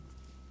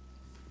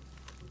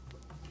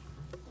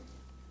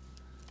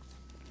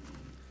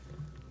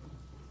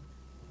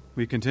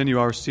We continue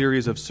our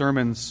series of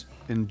sermons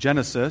in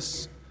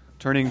Genesis,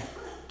 turning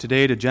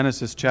today to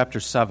Genesis chapter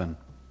 7.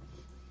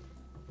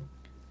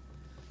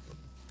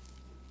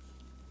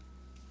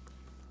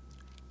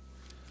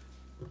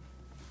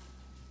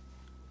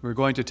 We're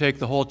going to take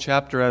the whole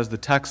chapter as the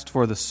text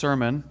for the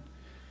sermon.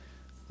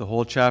 The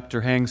whole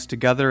chapter hangs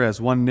together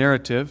as one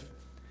narrative,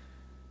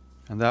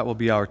 and that will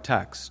be our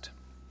text.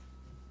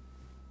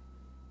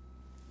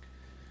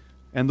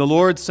 And the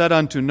Lord said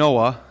unto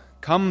Noah,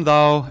 Come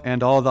thou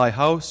and all thy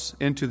house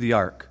into the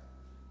ark,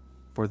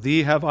 for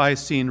thee have I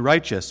seen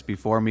righteous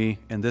before me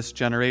in this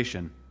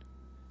generation.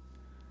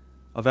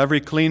 Of every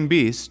clean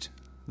beast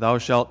thou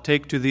shalt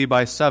take to thee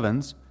by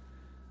sevens,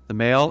 the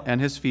male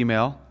and his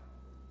female,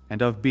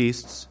 and of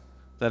beasts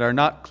that are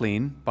not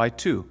clean by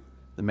two,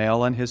 the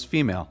male and his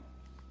female.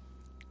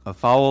 Of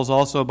fowls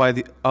also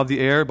of the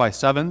air by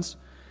sevens,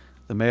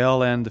 the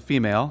male and the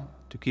female,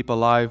 to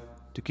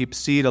keep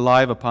seed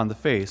alive upon the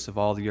face of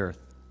all the earth.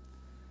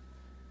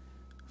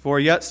 For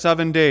yet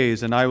 7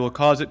 days, and I will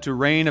cause it to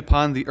rain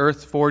upon the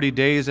earth 40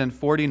 days and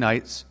 40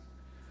 nights,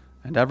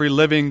 and every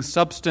living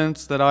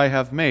substance that I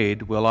have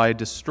made will I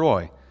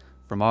destroy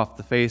from off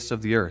the face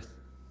of the earth.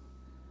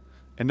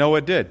 And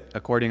Noah did,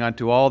 according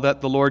unto all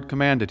that the Lord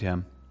commanded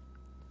him.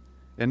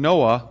 And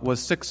Noah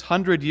was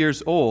 600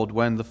 years old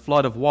when the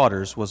flood of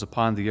waters was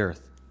upon the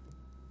earth.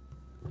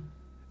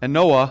 And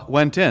Noah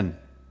went in,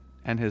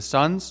 and his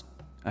sons,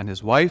 and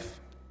his wife,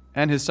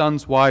 and his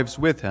sons' wives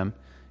with him,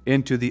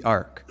 into the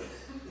ark,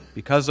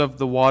 because of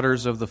the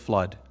waters of the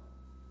flood.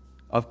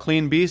 Of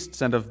clean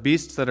beasts, and of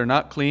beasts that are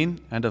not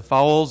clean, and of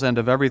fowls, and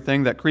of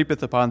everything that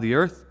creepeth upon the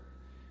earth,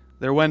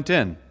 there went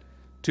in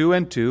 2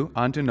 and 2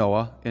 unto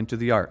Noah into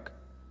the ark,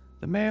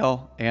 the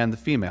male and the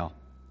female,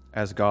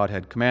 as God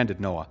had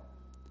commanded Noah.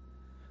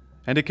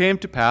 And it came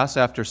to pass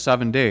after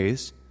 7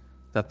 days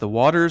that the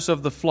waters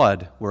of the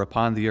flood were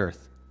upon the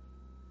earth.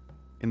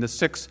 In the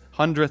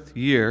 600th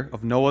year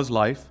of Noah's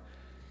life,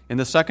 in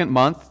the 2nd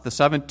month, the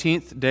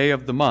 17th day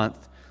of the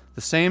month, the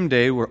same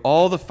day were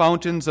all the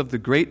fountains of the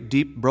great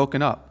deep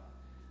broken up,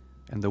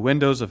 and the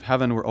windows of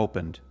heaven were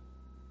opened.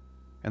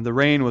 And the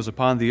rain was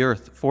upon the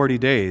earth 40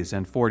 days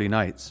and 40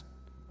 nights.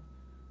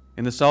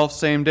 In the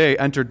selfsame day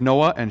entered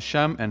Noah and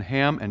Shem and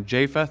Ham and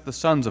Japheth, the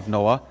sons of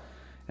Noah,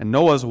 and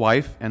Noah's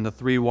wife and the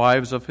 3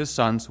 wives of his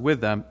sons with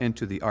them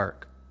into the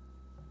ark.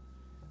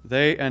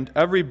 They and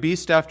every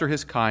beast after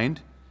his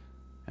kind,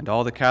 and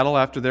all the cattle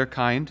after their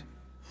kind,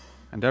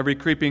 and every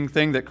creeping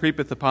thing that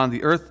creepeth upon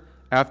the earth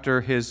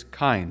after his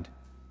kind,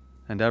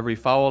 and every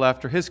fowl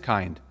after his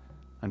kind,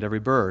 and every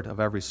bird of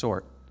every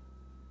sort.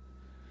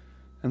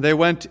 And they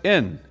went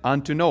in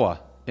unto Noah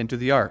into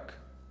the ark,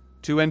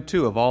 2 and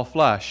 2 of all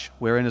flesh,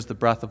 wherein is the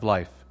breath of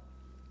life.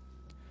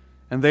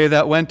 And they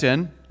that went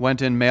in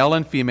male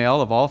and female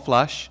of all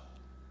flesh,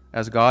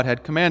 as God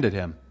had commanded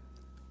him.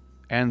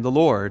 And the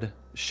Lord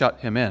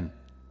shut him in.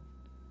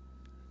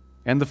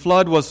 And the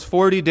flood was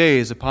 40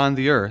 days upon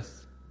the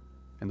earth,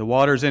 and the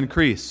waters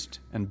increased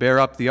and bare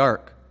up the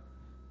ark,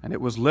 and it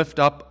was lift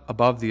up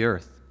above the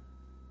earth.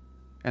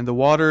 And the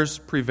waters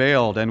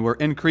prevailed and were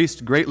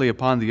increased greatly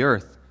upon the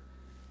earth,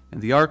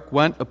 and the ark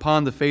went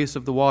upon the face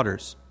of the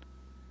waters.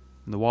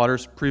 And the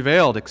waters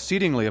prevailed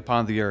exceedingly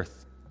upon the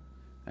earth,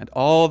 and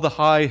all the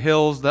high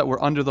hills that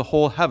were under the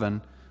whole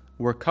heaven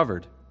were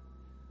covered.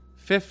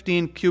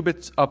 15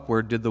 cubits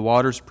upward did the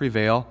waters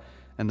prevail,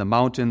 and the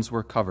mountains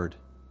were covered.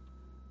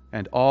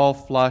 And all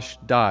flesh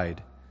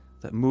died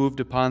that moved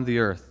upon the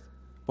earth,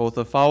 both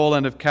of fowl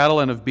and of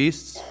cattle and of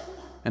beasts,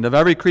 and of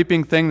every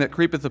creeping thing that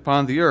creepeth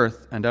upon the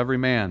earth, and every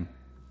man.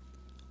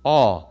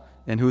 All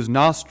in whose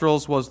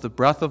nostrils was the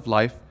breath of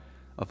life,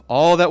 of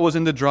all that was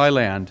in the dry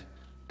land,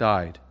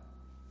 died.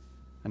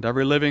 And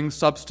every living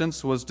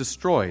substance was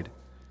destroyed,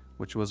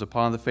 which was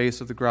upon the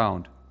face of the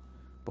ground,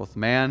 both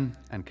man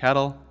and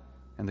cattle,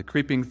 and the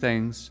creeping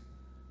things,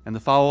 and the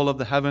fowl of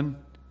the heaven,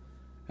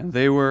 and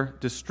they were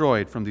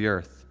destroyed from the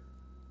earth.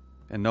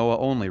 And Noah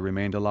only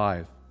remained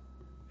alive,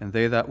 and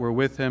they that were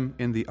with him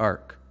in the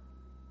ark.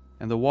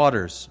 And the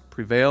waters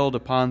prevailed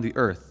upon the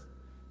earth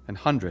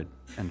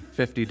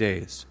 150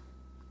 days.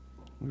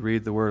 We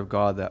read the word of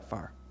God that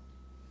far.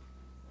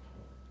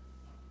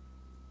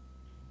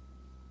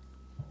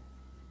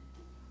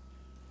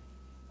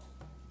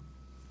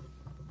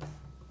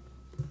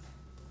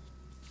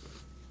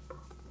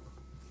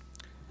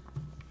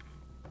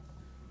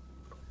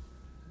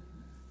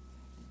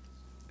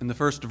 In the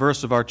first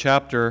verse of our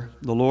chapter,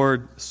 the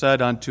Lord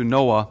said unto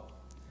Noah,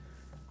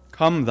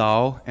 Come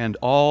thou and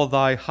all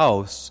thy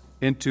house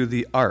into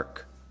the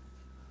ark,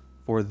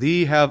 for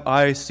thee have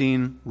I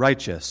seen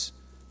righteous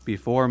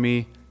before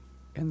me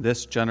in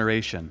this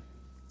generation.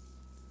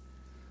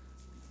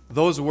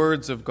 Those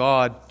words of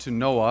God to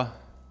Noah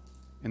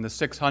in the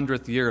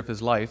 600th year of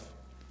his life,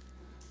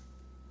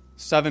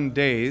 7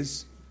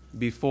 days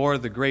before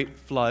the great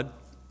flood,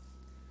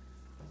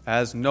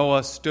 as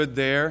Noah stood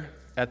there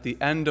at the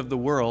end of the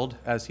world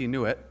as he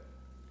knew it,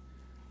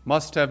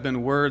 must have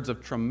been words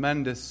of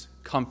tremendous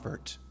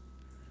comfort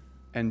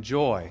and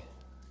joy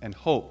and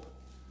hope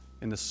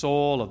in the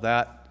soul of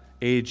that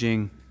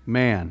aging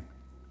man.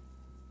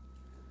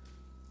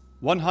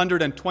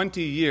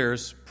 120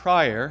 years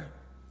prior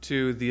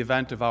to the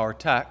event of our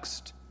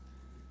text,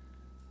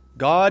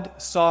 God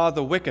saw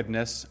the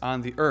wickedness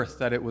on the earth,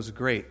 that it was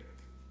great.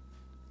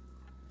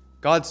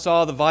 God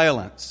saw the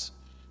violence.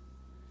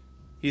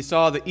 He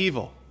saw the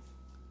evil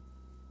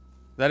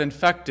that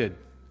infected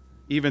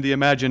even the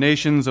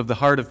imaginations of the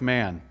heart of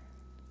man.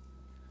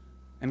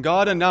 And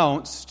God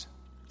announced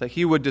that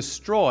He would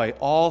destroy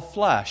all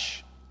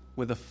flesh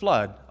with a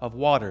flood of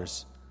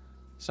waters,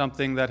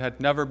 something that had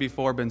never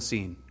before been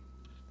seen.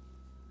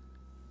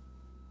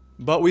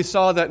 But we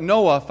saw that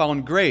Noah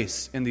found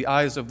grace in the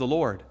eyes of the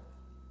Lord.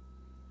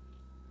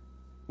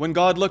 When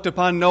God looked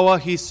upon Noah,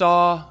 He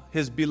saw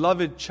his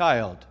beloved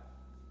child,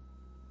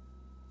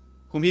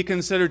 whom He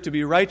considered to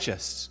be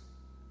righteous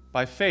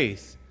by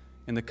faith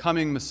in the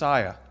coming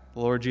Messiah,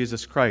 the Lord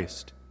Jesus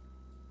Christ.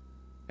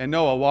 And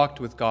Noah walked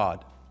with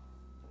God.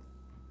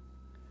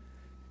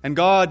 And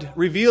God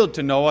revealed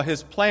to Noah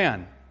His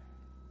plan,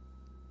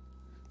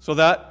 so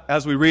that,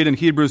 as we read in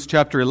Hebrews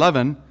chapter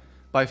 11,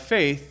 by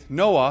faith,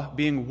 Noah,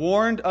 being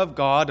warned of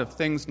God of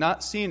things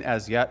not seen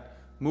as yet,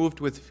 moved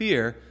with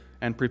fear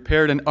and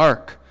prepared an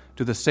ark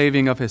to the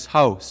saving of his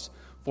house.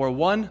 For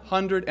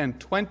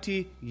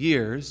 120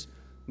 years,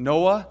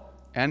 Noah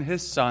and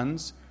his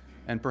sons,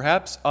 and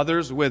perhaps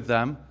others with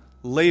them,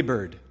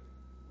 labored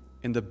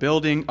in the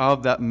building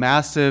of that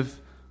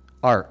massive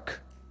ark.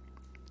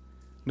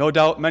 No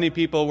doubt many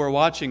people were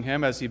watching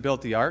him as he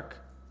built the ark,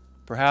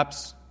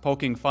 perhaps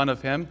poking fun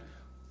of him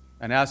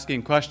and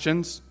asking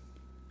questions.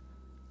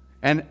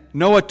 And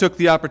Noah took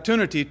the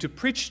opportunity to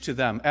preach to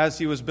them as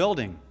he was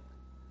building.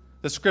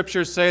 The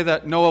scriptures say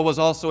that Noah was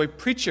also a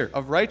preacher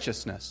of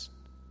righteousness.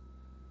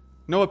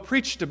 Noah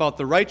preached about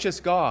the righteous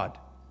God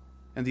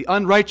and the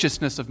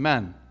unrighteousness of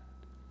men,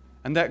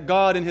 and that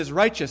God in His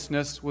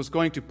righteousness was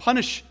going to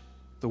punish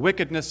the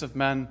wickedness of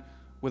men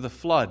with a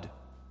flood.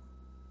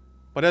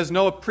 But as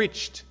Noah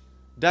preached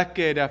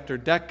decade after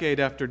decade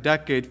after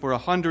decade for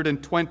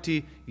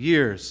 120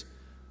 years,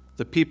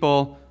 the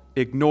people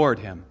ignored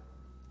him.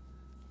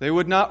 They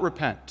would not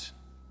repent.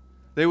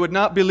 They would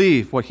not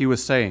believe what he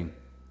was saying.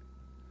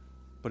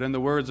 But in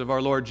the words of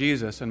our Lord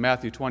Jesus in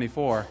Matthew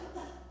 24,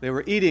 they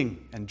were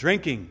eating and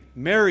drinking,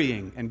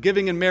 marrying and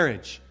giving in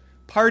marriage,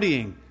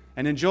 partying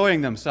and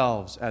enjoying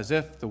themselves as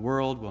if the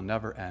world will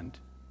never end.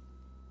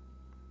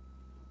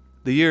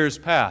 The years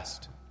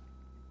passed.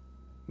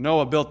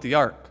 Noah built the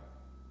ark,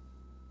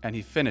 and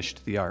he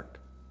finished the ark.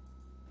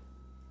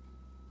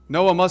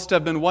 Noah must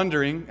have been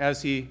wondering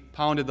as he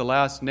pounded the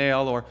last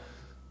nail or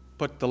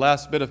put the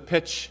last bit of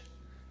pitch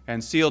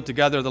and sealed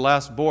together the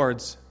last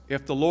boards,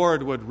 if the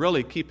Lord would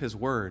really keep His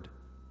word,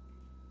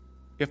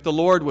 if the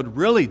Lord would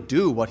really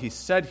do what He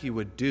said He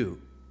would do.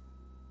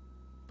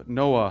 But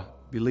Noah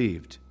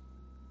believed,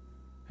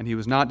 and he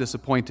was not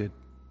disappointed,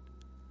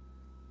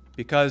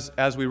 because,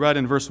 as we read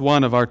in verse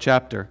 1 of our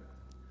chapter,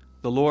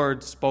 the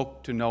Lord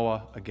spoke to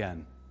Noah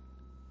again.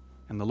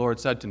 And the Lord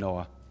said to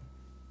Noah,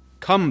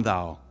 "Come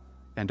thou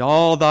and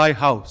all thy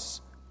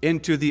house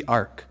into the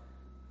ark,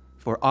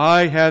 for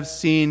I have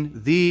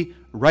seen thee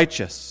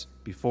righteous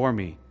before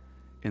me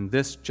in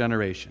this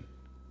generation."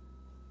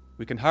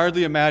 We can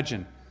hardly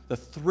imagine the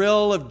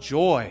thrill of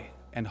joy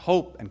and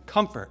hope and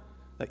comfort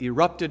that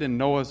erupted in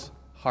Noah's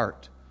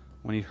heart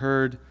when he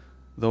heard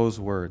those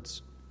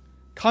words.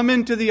 Come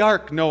into the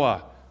ark,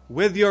 Noah,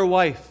 with your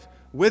wife,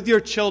 with your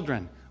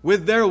children,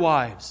 with their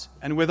wives,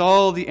 and with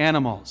all the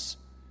animals.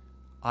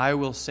 I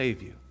will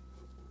save you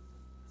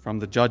from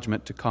the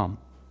judgment to come.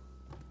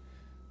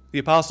 The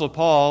Apostle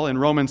Paul in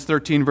Romans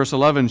 13, verse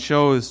 11,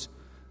 shows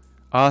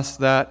us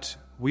that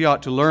we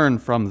ought to learn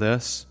from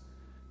this.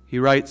 He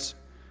writes,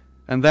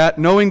 "And that,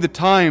 knowing the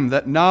time,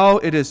 that now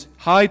it is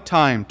high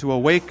time to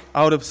awake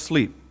out of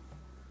sleep,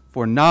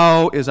 for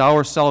now is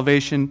our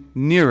salvation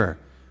nearer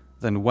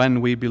than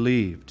when we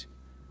believed."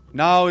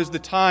 Now is the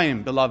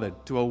time,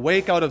 beloved, to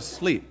awake out of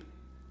sleep.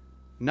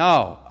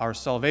 Now our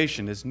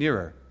salvation is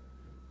nearer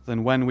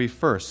than when we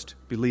first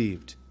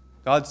believed.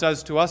 God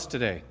says to us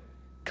today,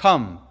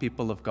 come,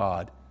 people of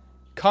God,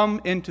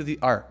 come into the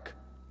ark,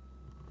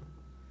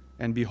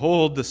 and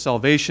behold the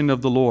salvation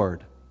of the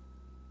Lord.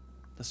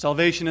 The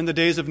salvation in the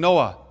days of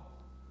Noah,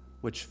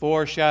 which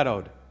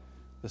foreshadowed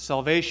the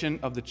salvation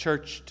of the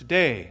church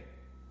today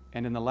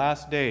and in the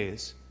last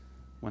days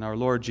when our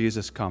Lord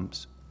Jesus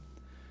comes.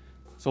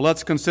 So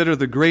let's consider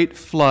the great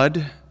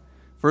flood.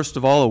 First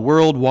of all, a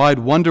worldwide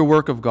wonder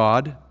work of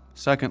God.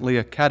 Secondly,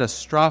 a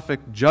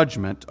catastrophic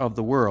judgment of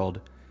the world.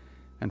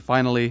 And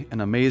finally,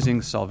 an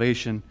amazing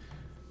salvation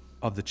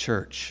of the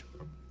church.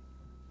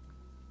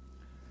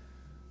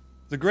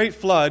 The great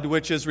flood,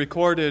 which is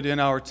recorded in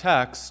our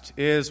text,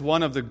 is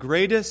one of the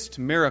greatest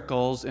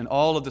miracles in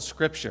all of the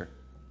Scripture.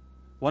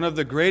 One of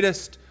the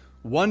greatest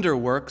wonder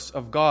works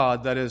of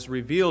God that is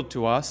revealed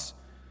to us.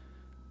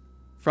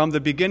 From the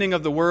beginning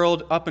of the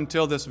world up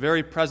until this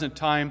very present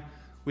time,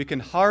 we can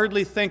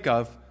hardly think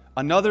of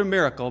another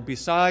miracle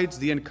besides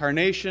the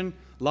incarnation,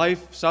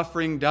 life,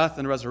 suffering, death,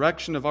 and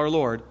resurrection of our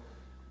Lord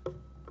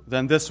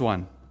than this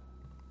one.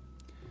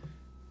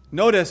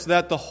 Notice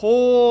that the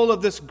whole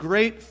of this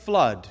great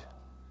flood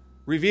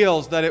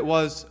reveals that it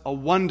was a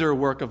wonder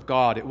work of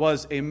God. It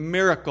was a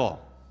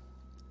miracle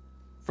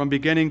from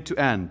beginning to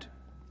end.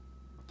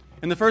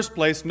 In the first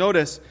place,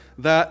 notice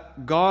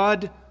that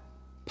God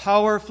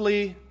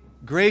powerfully,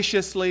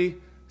 graciously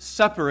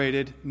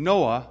separated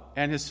Noah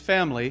and his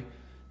family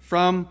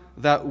from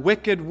that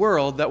wicked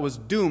world that was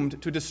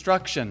doomed to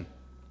destruction.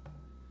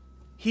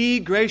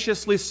 He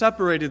graciously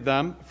separated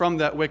them from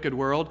that wicked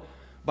world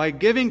by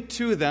giving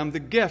to them the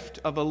gift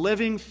of a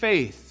living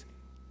faith,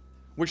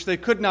 which they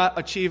could not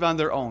achieve on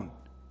their own.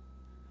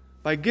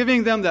 By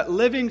giving them that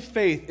living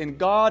faith in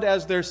God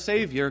as their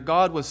Savior,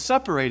 God was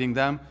separating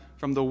them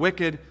from the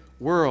wicked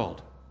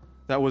world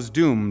that was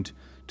doomed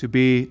to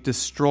be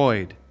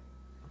destroyed.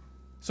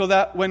 So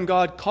that when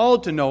God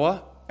called to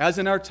Noah, as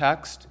in our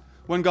text,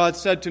 when God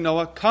said to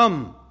Noah,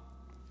 "Come,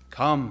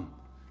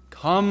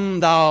 come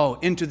thou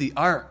into the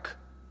ark,"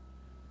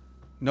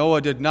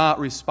 Noah did not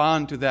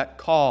respond to that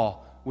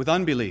call with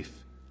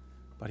unbelief,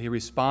 but he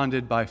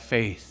responded by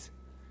faith,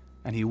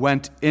 and he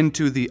went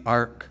into the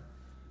ark.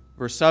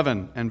 Verse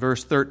 7 and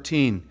verse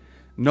 13,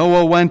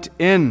 Noah went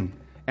in,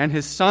 and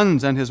his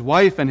sons and his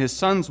wife and his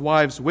sons'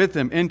 wives with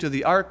him into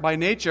the ark. By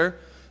nature,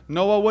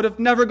 Noah would have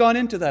never gone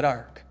into that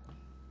ark.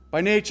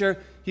 By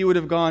nature, he would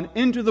have gone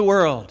into the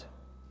world,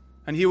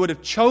 and he would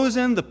have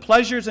chosen the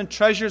pleasures and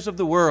treasures of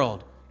the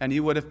world, and he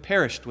would have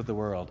perished with the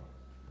world.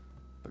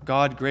 But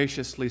God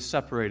graciously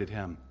separated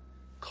him,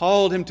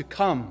 called him to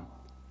come,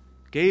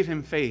 gave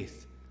him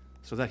faith,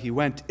 so that he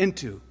went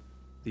into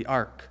the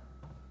ark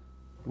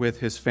with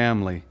his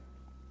family.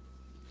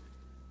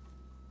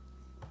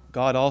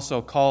 God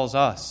also calls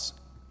us.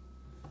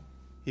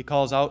 He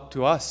calls out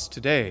to us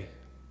today.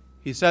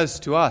 He says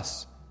to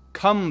us,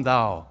 "Come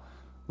thou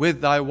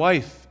with thy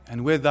wife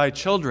and with thy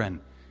children.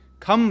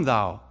 Come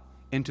thou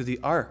into the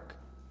ark.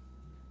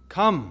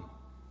 Come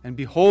and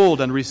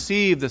behold and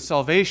receive the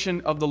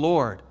salvation of the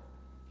Lord.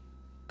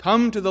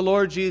 Come to the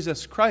Lord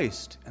Jesus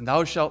Christ, and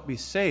thou shalt be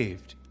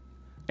saved,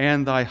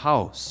 and thy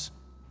house."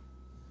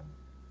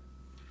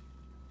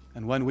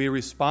 And when we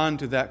respond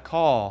to that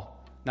call,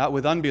 not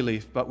with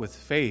unbelief, but with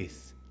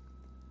faith,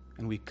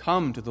 and we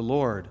come to the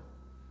Lord,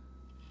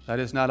 that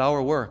is not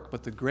our work,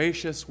 but the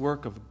gracious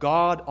work of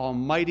God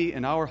Almighty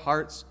in our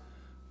hearts,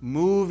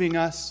 moving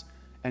us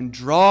and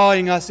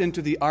drawing us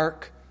into the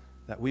ark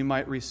that we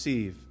might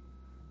receive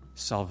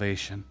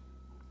salvation.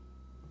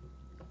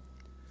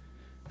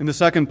 In the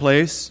second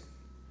place,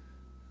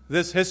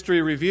 this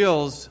history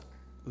reveals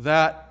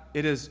that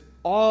it is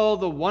all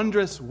the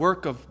wondrous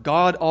work of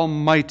God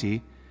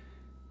Almighty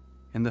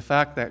in the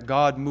fact that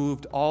God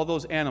moved all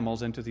those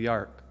animals into the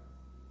ark.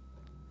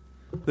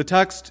 The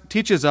text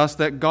teaches us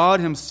that God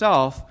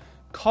himself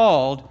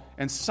called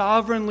and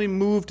sovereignly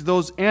moved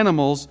those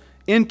animals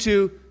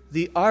into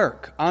the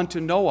ark, onto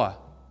Noah.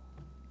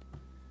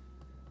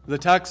 The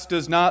text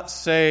does not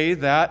say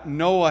that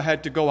Noah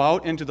had to go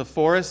out into the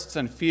forests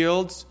and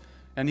fields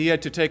and he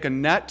had to take a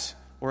net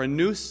or a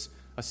noose,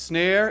 a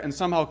snare, and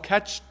somehow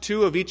catch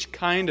 2 of each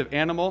kind of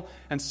animal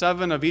and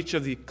 7 of each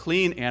of the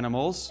clean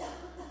animals.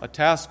 A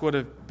task would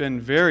have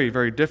been very,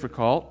 very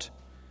difficult.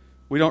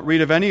 We don't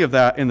read of any of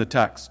that in the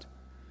text.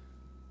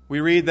 We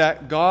read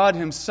that God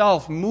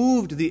himself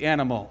moved the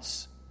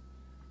animals.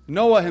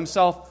 Noah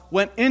himself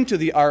went into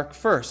the ark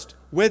first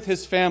with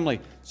his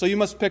family. So you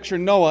must picture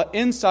Noah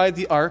inside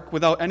the ark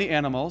without any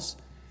animals,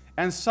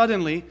 and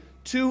suddenly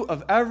 2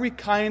 of every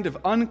kind of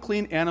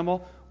unclean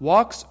animal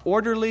walks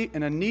orderly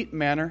in a neat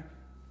manner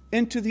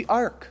into the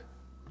ark.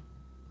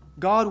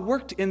 God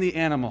worked in the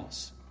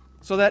animals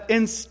so that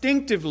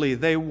instinctively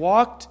they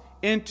walked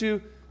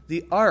into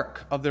the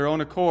ark of their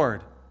own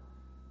accord.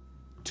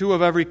 2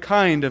 of every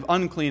kind of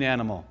unclean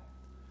animal.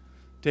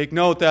 Take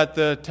note that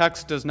the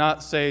text does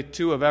not say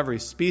 2 of every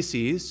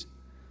species.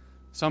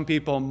 Some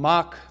people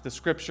mock the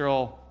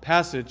scriptural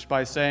passage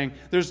by saying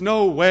there's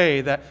no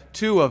way that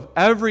 2 of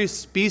every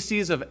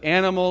species of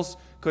animals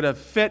could have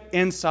fit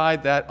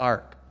inside that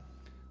ark.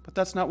 But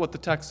that's not what the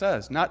text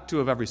says. Not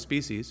 2 of every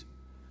species.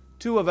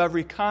 2 of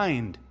every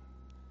kind.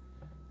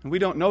 And we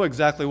don't know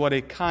exactly what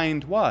a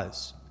kind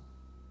was.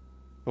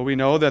 But we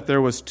know that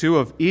there was 2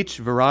 of each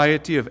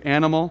variety of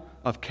animal,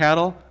 of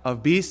cattle,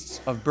 of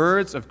beasts, of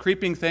birds, of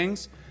creeping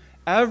things.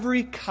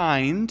 Every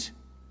kind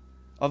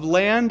of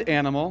land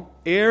animal,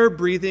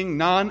 air-breathing,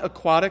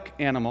 non-aquatic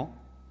animal,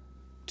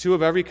 2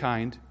 of every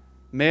kind,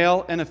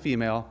 male and a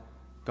female,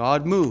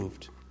 God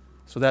moved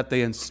so that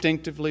they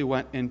instinctively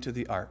went into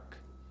the ark.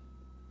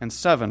 And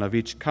 7 of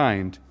each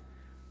kind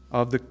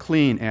of the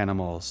clean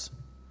animals,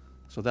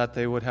 so that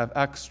they would have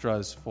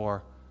extras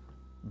for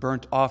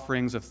burnt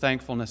offerings of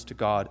thankfulness to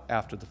God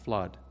after the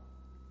flood.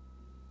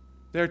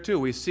 There too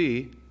we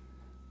see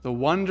the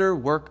wonder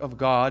work of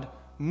God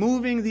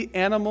moving the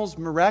animals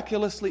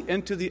miraculously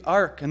into the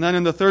ark. And then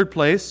in the third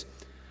place,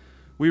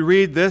 we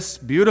read this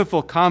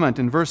beautiful comment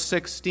in verse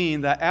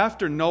 16 that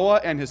after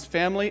Noah and his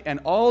family and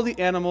all the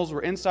animals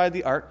were inside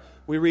the ark,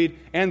 we read,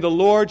 "And the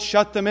Lord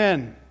shut them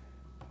in."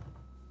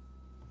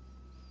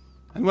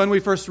 And when we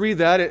first read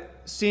that, it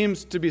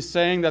seems to be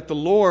saying that the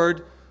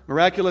Lord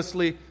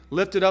miraculously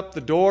lifted up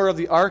the door of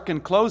the ark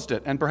and closed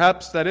it. And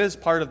perhaps that is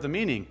part of the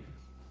meaning.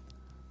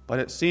 But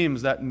it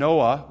seems that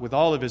Noah, with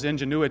all of his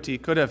ingenuity,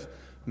 could have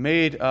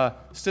made a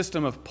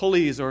system of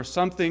pulleys or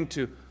something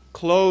to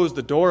close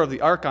the door of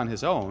the ark on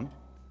his own.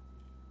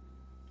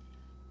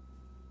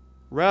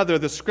 Rather,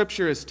 the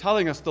Scripture is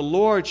telling us the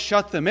Lord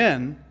shut them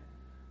in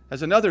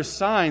as another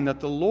sign that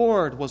the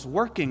Lord was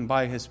working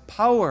by His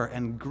power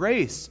and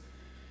grace.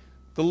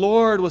 The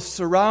Lord was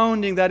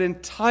surrounding that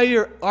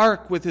entire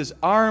ark with His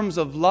arms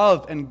of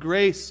love and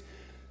grace,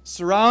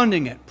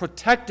 surrounding it,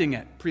 protecting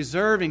it,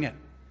 preserving it.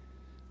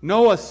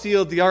 Noah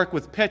sealed the ark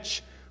with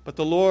pitch, but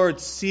the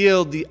Lord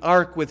sealed the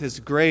ark with His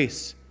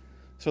grace,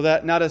 so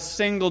that not a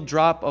single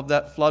drop of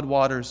that flood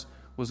waters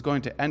was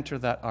going to enter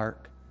that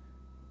ark.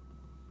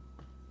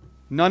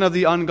 None of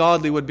the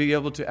ungodly would be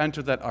able to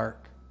enter that ark.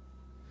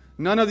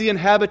 None of the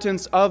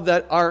inhabitants of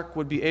that ark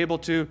would be able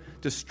to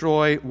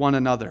destroy one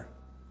another.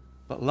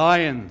 But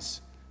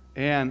lions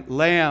and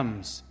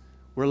lambs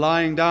were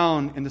lying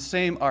down in the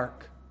same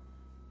ark,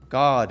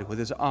 God with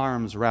His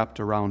arms wrapped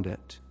around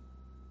it,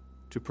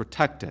 to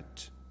protect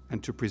it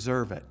and to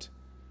preserve it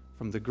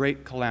from the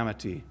great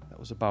calamity that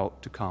was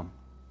about to come.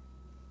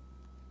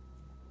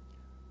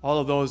 All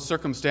of those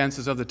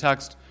circumstances of the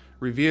text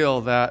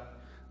reveal that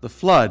the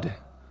flood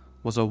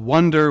was a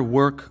wonder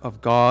work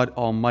of God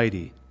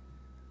Almighty.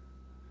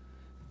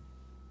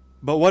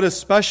 But what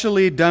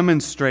especially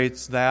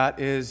demonstrates that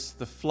is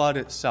the flood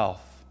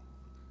itself.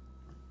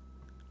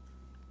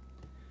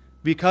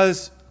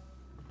 Because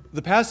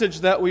the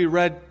passage that we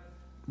read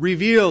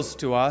reveals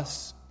to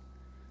us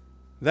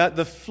that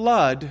the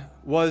flood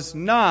was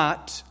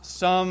not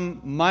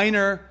some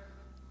minor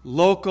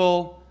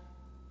local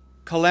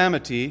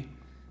calamity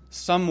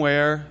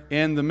somewhere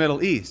in the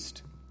Middle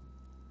East,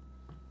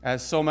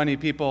 as so many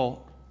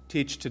people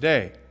teach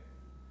today.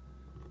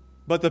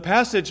 But the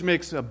passage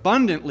makes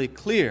abundantly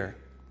clear,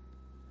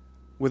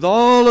 with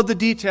all of the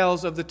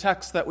details of the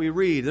text that we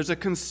read, there's a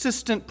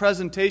consistent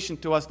presentation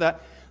to us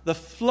that the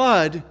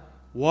flood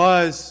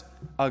was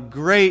a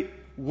great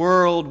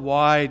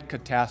worldwide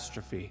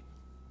catastrophe.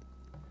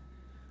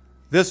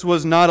 This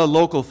was not a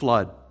local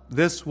flood.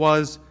 This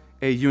was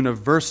a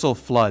universal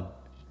flood.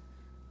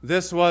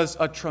 This was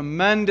a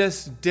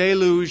tremendous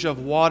deluge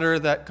of water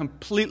that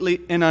completely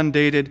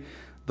inundated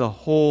the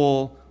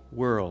whole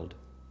world.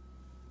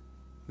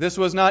 This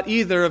was not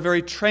either a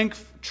very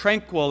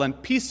tranquil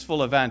and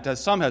peaceful event,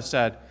 as some have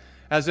said,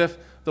 as if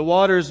the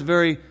waters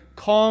very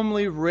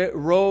calmly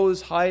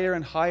rose higher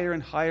and higher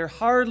and higher,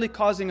 hardly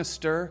causing a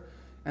stir,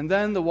 and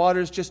then the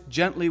waters just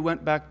gently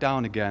went back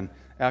down again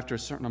after a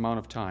certain amount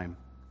of time.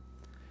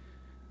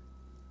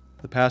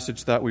 The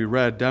passage that we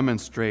read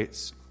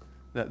demonstrates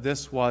that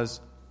this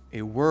was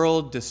a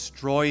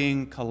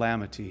world-destroying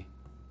calamity.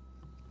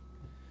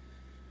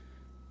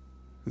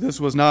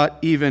 This was not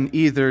even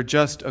either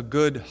just a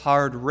good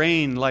hard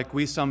rain like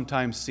we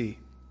sometimes see.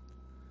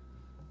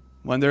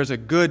 When there's a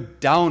good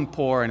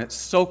downpour and it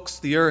soaks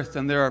the earth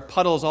and there are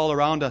puddles all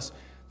around us,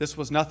 this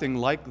was nothing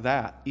like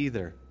that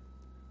either.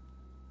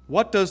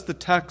 What does the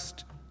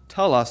text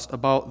tell us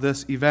about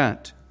this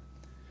event?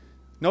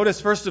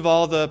 Notice, first of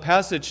all, the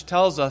passage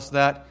tells us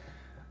that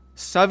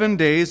 7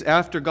 days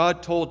after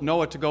God told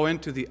Noah to go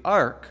into the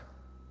ark,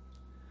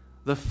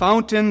 the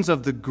fountains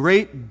of the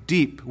great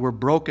deep were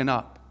broken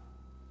up.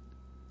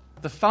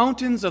 The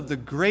fountains of the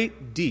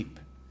great deep.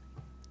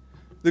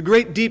 The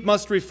great deep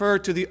must refer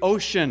to the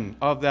ocean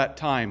of that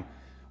time.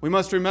 We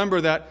must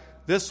remember that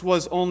this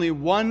was only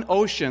one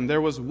ocean.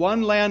 There was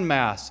one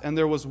landmass, and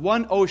there was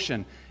one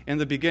ocean in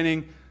the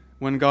beginning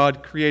when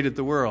God created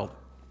the world.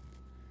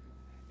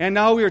 And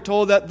now we are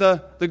told that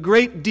the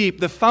great deep,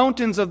 the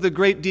fountains of the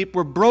great deep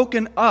were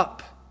broken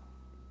up.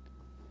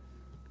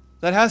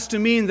 That has to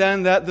mean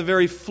then that the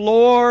very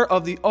floor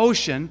of the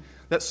ocean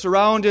that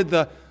surrounded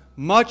the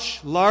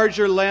much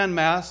larger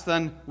landmass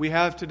than we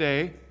have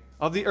today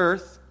of the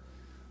earth,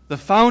 the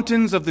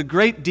fountains of the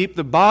great deep,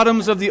 the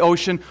bottoms of the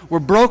ocean, were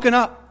broken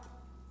up.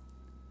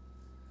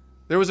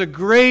 There was a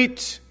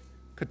great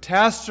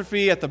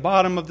catastrophe at the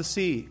bottom of the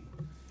sea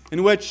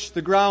in which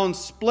the ground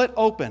split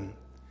open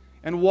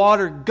and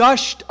water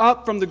gushed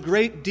up from the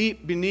great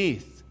deep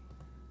beneath,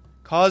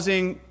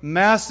 causing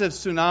massive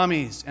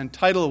tsunamis and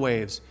tidal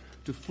waves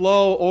to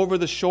flow over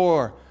the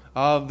shore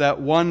of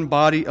that one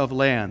body of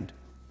land.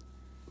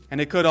 And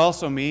it could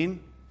also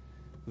mean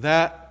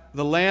that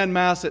the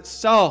landmass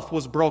itself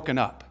was broken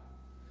up.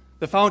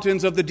 The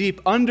fountains of the deep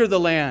under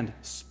the land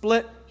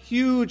split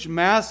huge,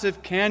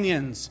 massive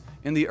canyons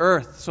in the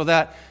earth so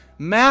that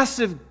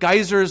massive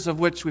geysers of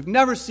which we've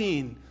never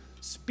seen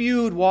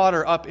spewed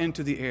water up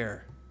into the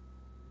air.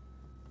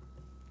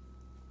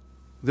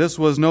 This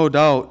was no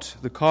doubt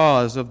the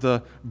cause of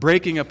the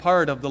breaking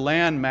apart of the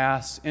land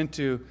mass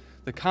into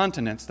the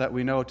continents that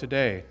we know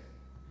today.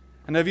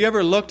 And have you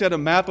ever looked at a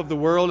map of the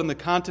world and the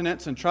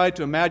continents and tried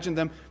to imagine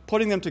them,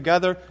 putting them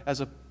together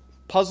as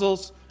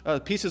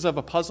pieces of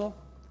a puzzle?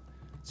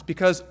 It's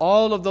because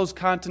all of those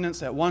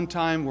continents at one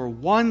time were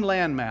one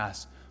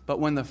landmass, but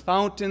when the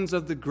fountains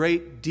of the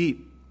great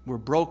deep were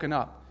broken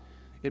up,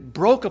 It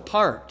broke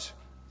apart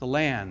the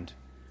land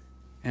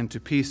into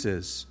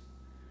pieces.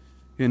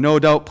 It no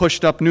doubt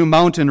pushed up new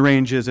mountain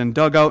ranges and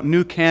dug out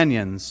new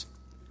canyons.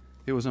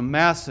 It was a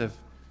massive,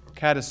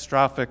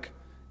 catastrophic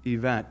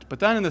event. But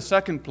then in the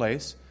second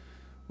place,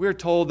 we're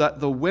told that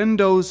the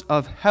windows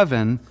of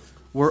heaven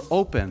were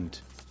opened.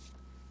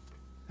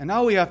 And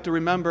now we have to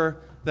remember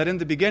that in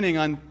the beginning,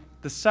 on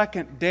the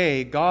second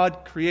day,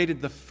 God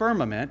created the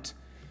firmament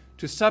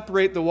to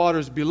separate the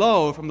waters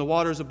below from the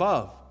waters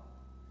above.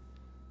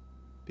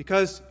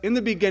 Because in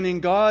the beginning,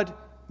 God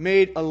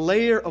made a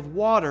layer of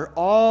water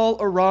all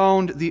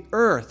around the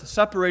earth,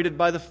 separated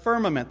by the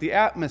firmament, the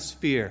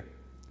atmosphere.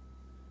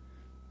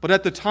 But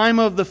at the time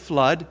of the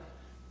flood,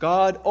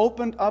 God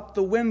opened up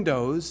the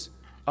windows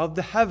of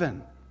the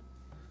heaven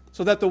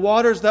so that the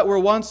waters that were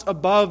once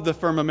above the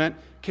firmament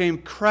came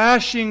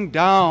crashing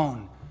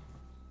down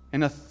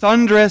in a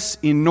thunderous,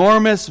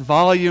 enormous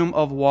volume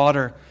of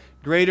water,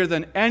 greater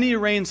than any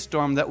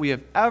rainstorm that we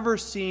have ever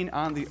seen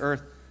on the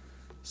earth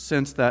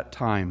since that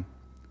time.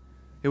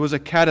 It was a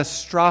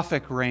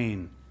catastrophic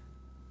rain.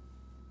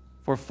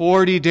 For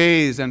 40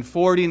 days and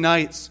 40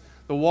 nights,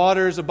 the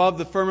waters above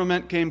the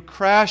firmament came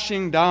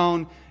crashing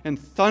down in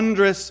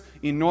thunderous,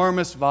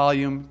 enormous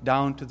volume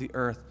down to the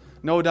earth,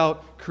 no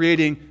doubt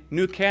creating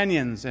new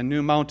canyons and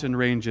new mountain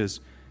ranges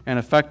and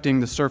affecting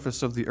the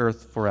surface of the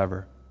earth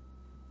forever.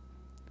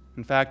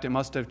 In fact, it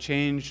must have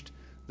changed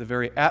the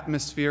very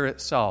atmosphere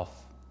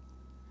itself,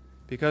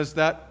 because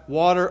that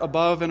water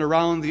above and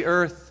around the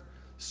earth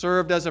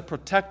served as a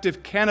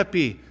protective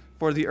canopy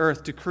for the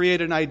earth to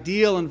create an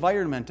ideal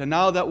environment. And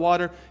now that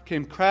water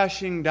came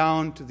crashing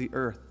down to the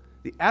earth.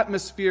 The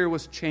atmosphere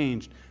was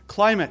changed.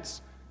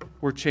 Climates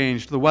were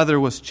changed. The weather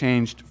was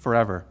changed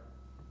forever.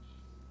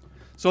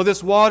 So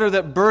this water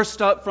that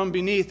burst up from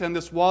beneath and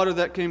this water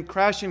that came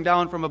crashing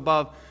down from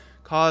above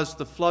caused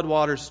the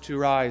floodwaters to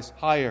rise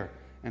higher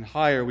and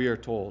higher, we are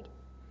told.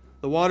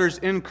 The waters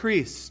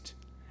increased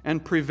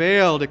and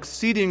prevailed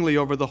exceedingly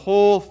over the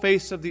whole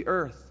face of the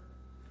earth,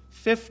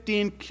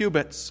 15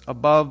 cubits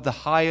above the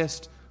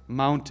highest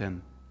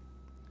mountain.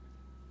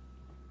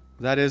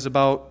 That is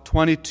about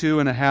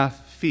 22.5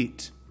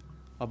 feet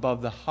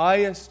above the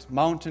highest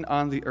mountain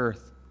on the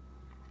earth.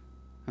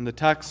 And the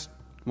text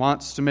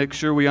wants to make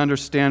sure we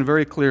understand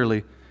very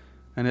clearly,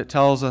 and it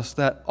tells us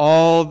that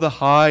all the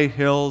high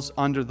hills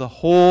under the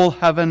whole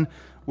heaven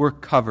were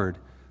covered.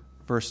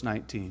 Verse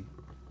 19.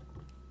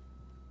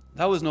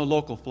 That was no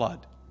local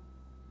flood.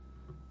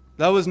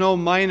 That was no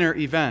minor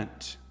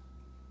event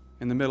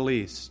in the Middle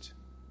East.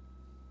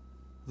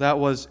 That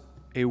was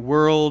a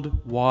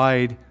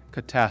worldwide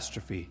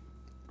catastrophe.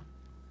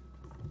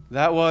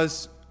 That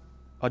was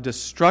a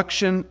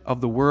destruction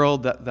of the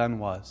world that then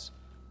was.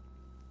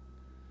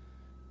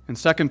 In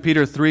 2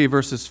 Peter 3,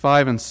 verses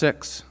 5 and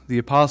 6, the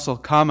apostle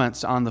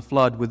comments on the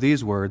flood with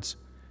these words,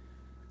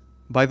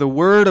 "By the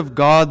word of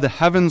God the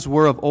heavens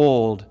were of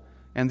old,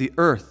 and the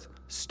earth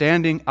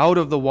standing out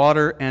of the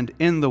water and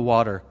in the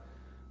water,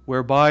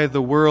 whereby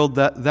the world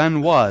that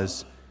then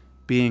was,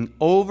 being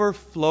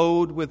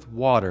overflowed with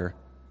water,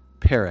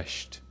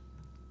 perished."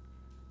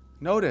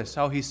 Notice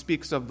how he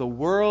speaks of the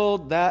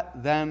world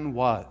that then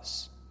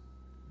was.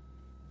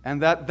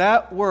 And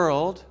that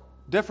world,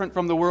 different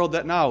from the world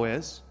that now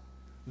is,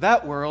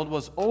 that world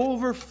was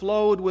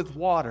overflowed with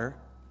water,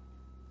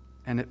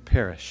 and it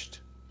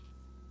perished.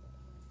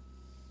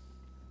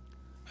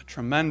 A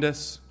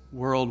tremendous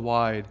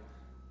worldwide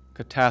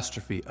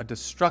catastrophe, a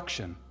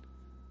destruction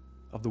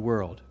of the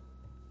world.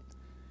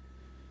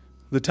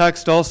 The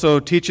text also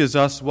teaches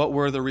us what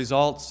were the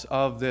results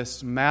of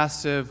this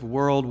massive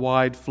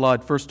worldwide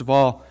flood. First of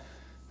all,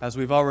 as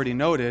we've already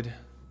noted,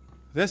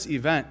 this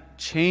event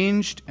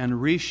changed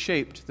and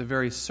reshaped the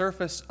very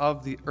surface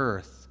of the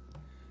earth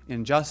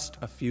in just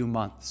a few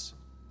months.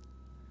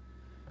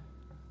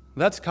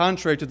 That's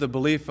contrary to the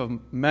belief of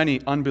many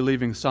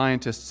unbelieving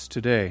scientists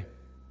today.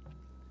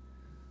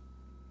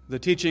 The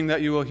teaching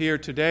that you will hear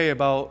today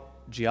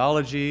about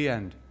geology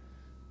and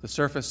the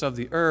surface of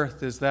the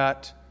earth is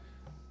that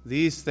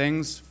these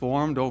things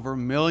formed over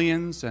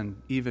millions and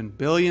even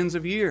billions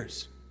of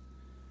years.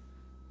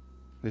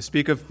 They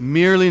speak of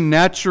merely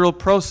natural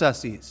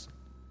processes,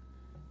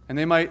 and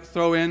they might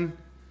throw in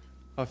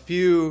a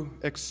few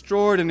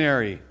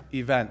extraordinary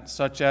events,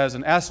 such as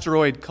an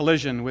asteroid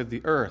collision with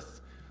the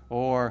earth,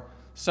 or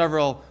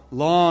several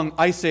long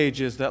ice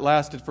ages that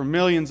lasted for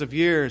millions of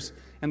years.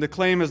 And the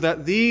claim is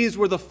that these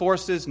were the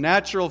forces,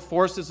 natural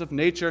forces of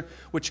nature,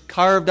 which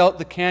carved out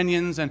the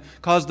canyons and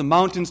caused the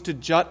mountains to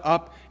jut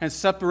up and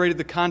separated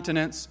the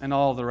continents and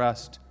all the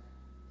rest.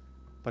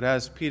 But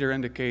as Peter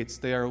indicates,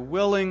 they are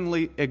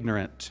willingly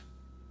ignorant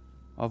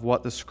of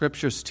what the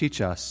Scriptures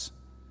teach us.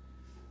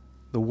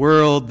 The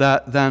world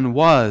that then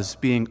was,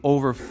 being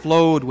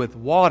overflowed with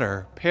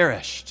water,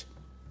 perished.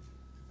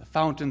 The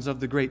fountains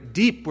of the great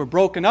deep were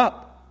broken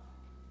up.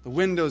 The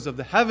windows of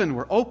the heaven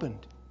were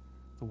opened.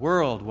 The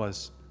world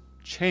was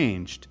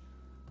changed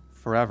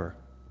forever.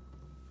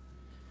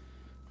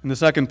 In the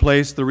second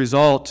place, the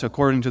result,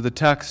 according to the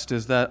text,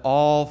 is that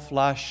all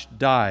flesh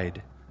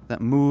died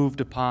that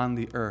moved upon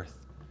the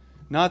earth.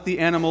 Not the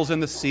animals in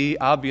the sea,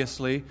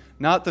 obviously,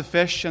 not the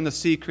fish and the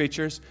sea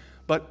creatures,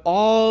 but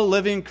all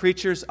living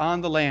creatures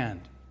on the land,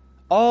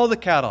 all the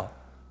cattle,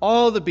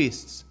 all the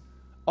beasts,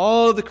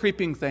 all the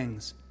creeping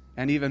things,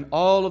 and even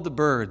all of the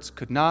birds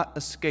could not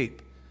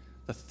escape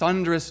the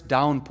thunderous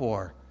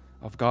downpour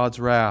of God's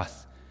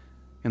wrath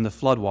in the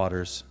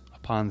floodwaters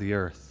upon the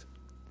earth.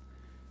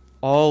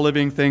 All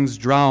living things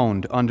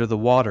drowned under the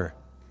water.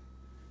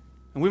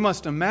 And we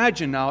must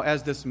imagine now,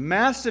 as this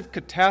massive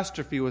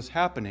catastrophe was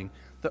happening,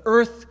 the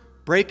earth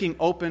breaking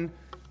open,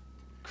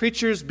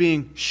 creatures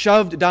being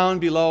shoved down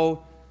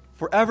below,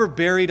 forever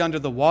buried under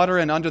the water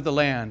and under the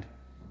land.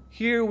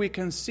 Here we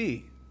can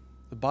see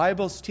the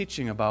Bible's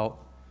teaching about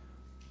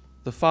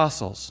the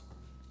fossils.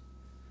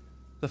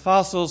 The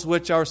fossils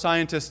which our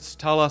scientists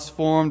tell us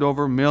formed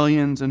over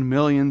millions and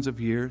millions of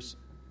years,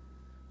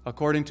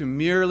 according to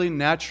merely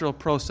natural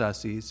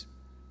processes.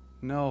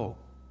 No.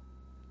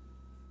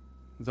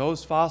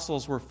 Those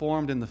fossils were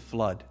formed in the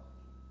flood,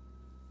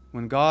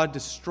 when God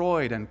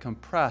destroyed and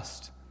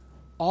compressed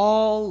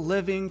all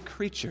living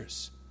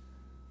creatures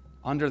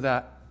under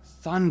that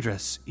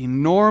thunderous,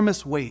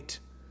 enormous weight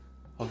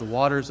of the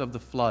waters of the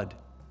flood.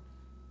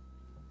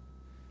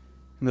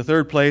 In the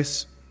third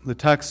place, the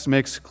text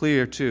makes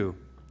clear, too,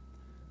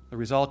 the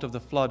result of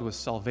the flood was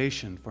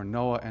salvation for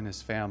Noah and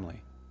his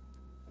family.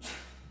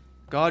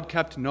 God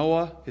kept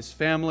Noah, his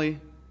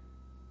family,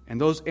 and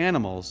those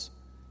animals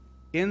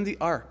in the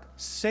ark,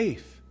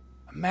 safe.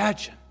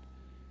 Imagine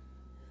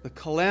the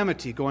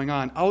calamity going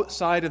on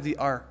outside of the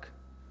ark,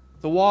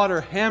 the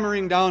water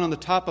hammering down on the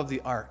top of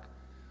the ark,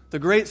 the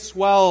great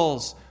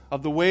swells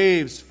of the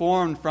waves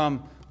formed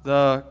from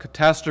the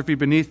catastrophe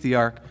beneath the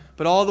ark.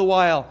 But all the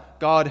while,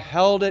 God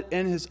held it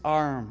in his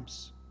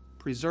arms,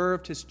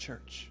 preserved his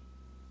church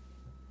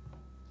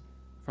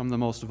from the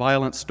most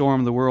violent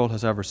storm the world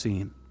has ever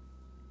seen.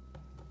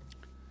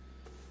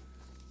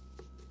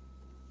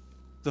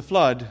 The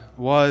flood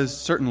was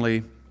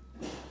certainly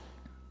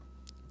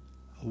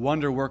a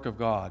wonder work of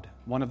God,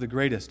 one of the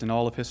greatest in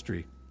all of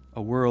history,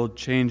 a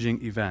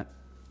world-changing event.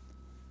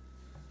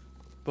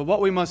 But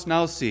what we must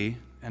now see,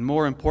 and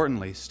more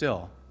importantly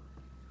still,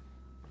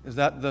 is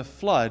that the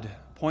flood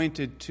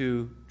pointed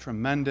to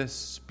tremendous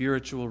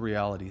spiritual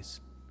realities.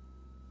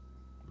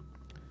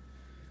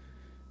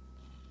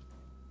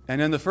 And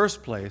in the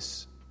first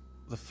place,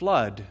 the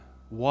flood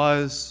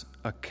was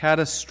a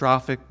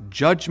catastrophic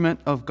judgment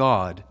of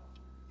God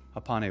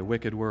upon a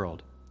wicked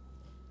world.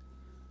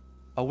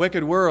 A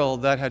wicked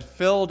world that had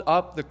filled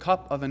up the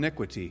cup of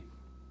iniquity.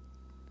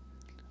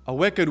 A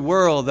wicked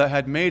world that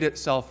had made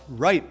itself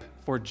ripe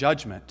for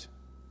judgment,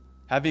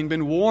 having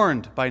been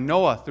warned by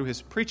Noah through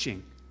his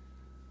preaching,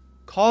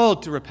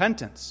 called to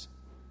repentance,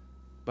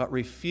 but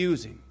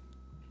refusing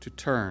to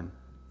turn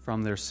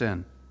from their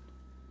sin.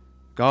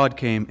 God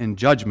came in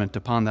judgment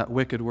upon that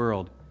wicked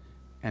world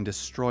and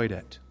destroyed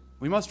it.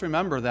 We must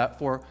remember that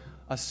for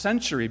a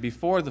century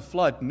before the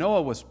flood,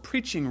 Noah was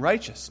preaching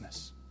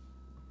righteousness.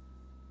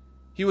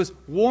 He was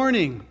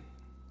warning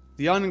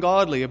the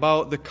ungodly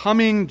about the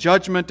coming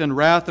judgment and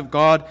wrath of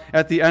God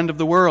at the end of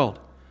the world.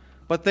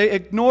 But they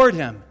ignored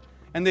him,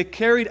 and they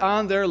carried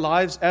on their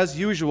lives as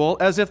usual,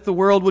 as if the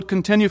world would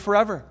continue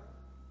forever.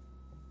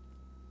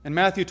 In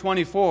Matthew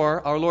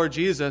 24, our Lord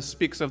Jesus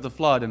speaks of the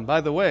flood. And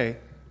by the way,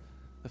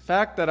 the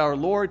fact that our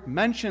Lord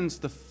mentions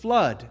the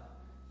flood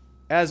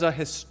as a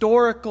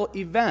historical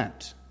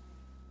event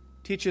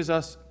teaches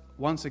us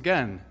once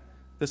again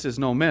this is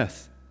no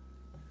myth.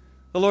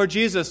 The Lord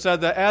Jesus said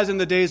that as in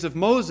the days of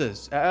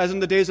Moses, as in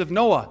the days of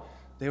Noah,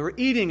 they were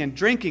eating and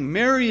drinking,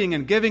 marrying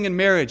and giving in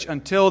marriage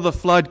until the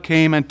flood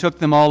came and took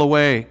them all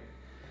away.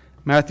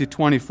 Matthew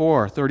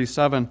 24,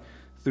 37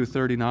 through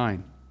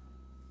 39.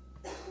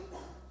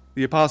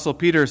 The Apostle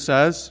Peter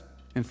says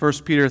in 1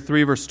 Peter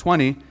 3, verse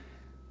 20,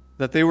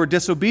 that they were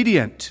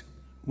disobedient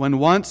when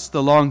once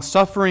the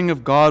long-suffering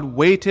of God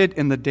waited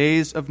in the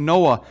days of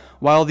Noah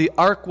while the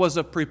ark was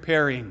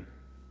a-preparing.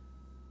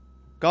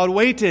 God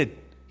waited.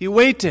 He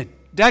waited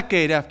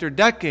decade after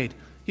decade.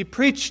 He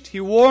preached.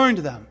 He warned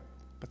them.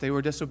 But they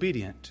were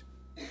disobedient.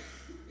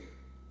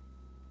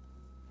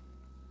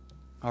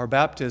 Our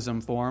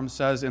baptism form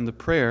says in the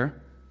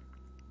prayer,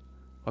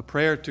 a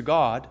prayer to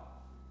God,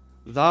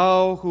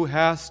 Thou who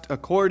hast,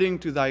 according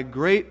to thy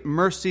great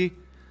mercy,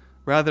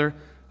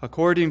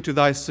 according to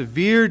thy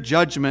severe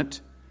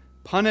judgment,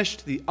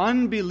 punished the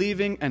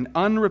unbelieving and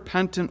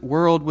unrepentant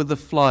world with the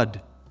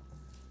flood,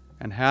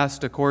 and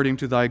hast, according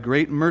to thy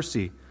great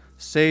mercy,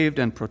 saved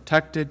and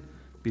protected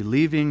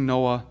believing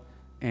Noah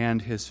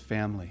and his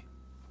family.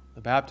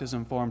 The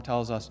baptism form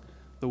tells us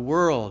the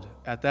world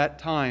at that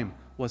time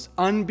was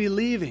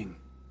unbelieving.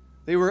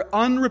 They were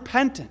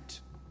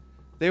unrepentant.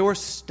 They were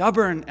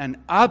stubborn and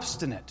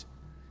obstinate,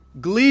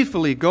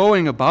 gleefully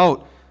going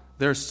about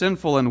their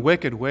sinful and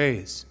wicked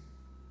ways.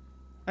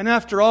 And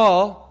after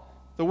all,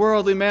 the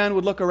worldly man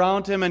would look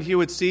around him and he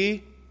would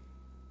see,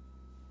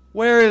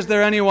 where is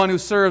there anyone who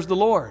serves the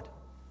Lord?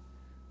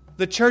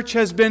 The church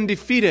has been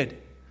defeated.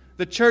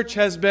 The church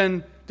has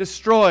been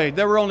destroyed.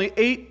 There were only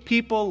 8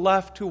 people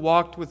left who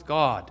walked with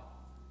God.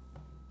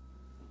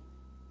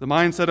 The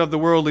mindset of the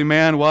worldly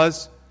man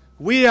was,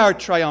 we are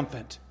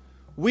triumphant.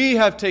 We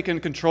have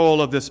taken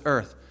control of this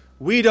earth.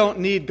 We don't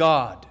need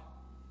God.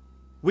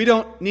 We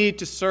don't need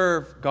to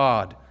serve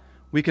God.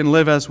 We can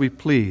live as we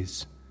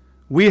please.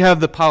 We have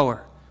the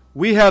power.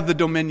 We have the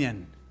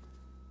dominion.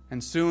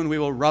 And soon we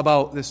will rub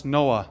out this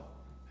Noah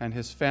and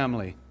his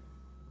family,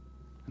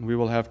 and we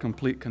will have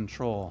complete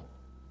control.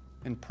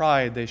 In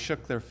pride, they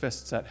shook their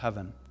fists at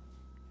heaven.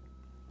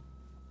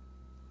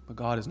 But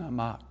God is not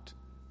mocked.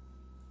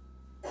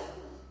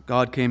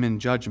 God came in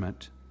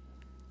judgment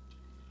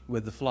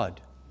with the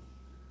flood.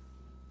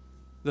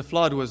 The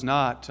flood was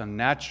not a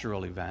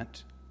natural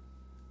event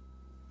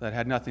that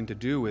had nothing to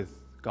do with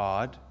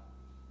God.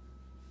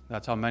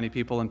 That's how many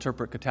people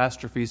interpret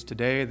catastrophes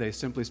today. They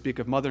simply speak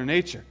of Mother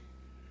Nature.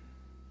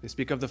 They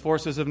speak of the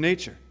forces of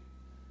nature.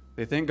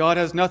 They think God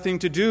has nothing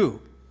to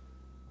do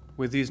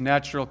with these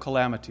natural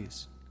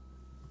calamities.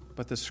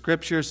 But the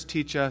Scriptures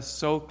teach us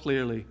so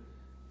clearly,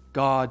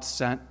 God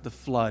sent the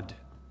flood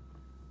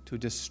to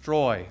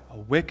destroy a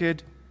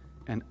wicked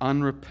and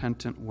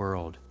unrepentant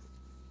world.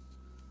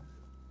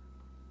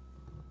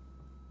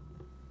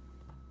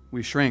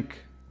 We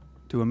shrink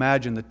to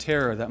imagine the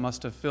terror that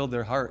must have filled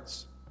their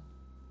hearts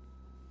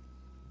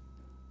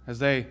as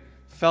they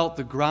felt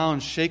the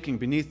ground shaking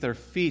beneath their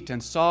feet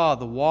and saw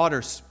the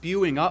water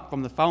spewing up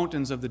from the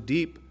fountains of the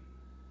deep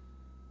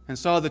and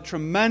saw the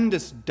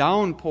tremendous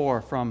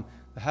downpour from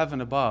the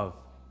heaven above.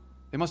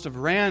 They must have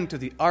ran to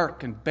the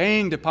ark and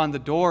banged upon the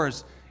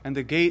doors and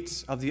the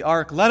gates of the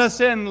ark. Let us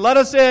in! Let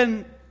us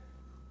in!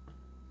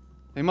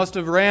 They must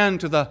have ran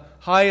to the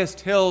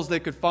highest hills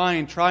they could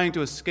find, trying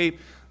to escape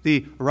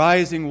the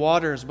rising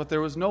waters, but there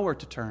was nowhere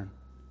to turn.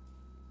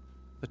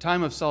 The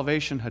time of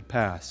salvation had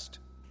passed.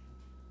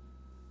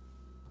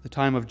 The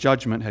time of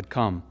judgment had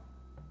come,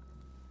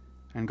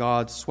 and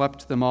God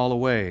swept them all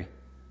away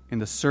in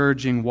the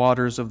surging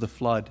waters of the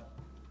flood.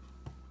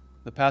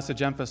 The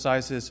passage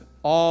emphasizes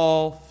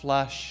all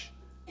flesh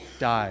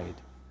died.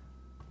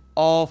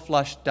 All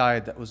flesh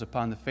died that was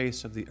upon the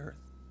face of the earth.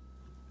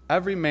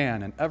 Every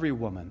man and every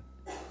woman,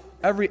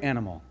 every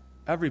animal,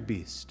 every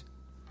beast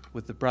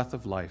with the breath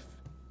of life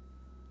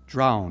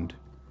drowned.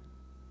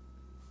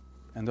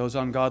 And those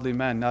ungodly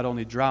men not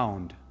only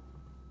drowned,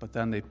 but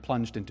then they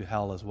plunged into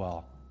hell as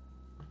well.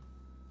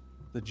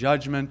 The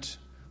judgment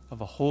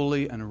of a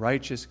holy and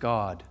righteous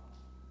God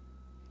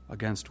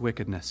against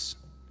wickedness.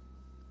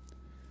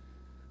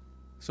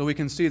 So we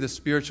can see the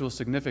spiritual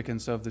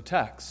significance of the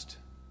text.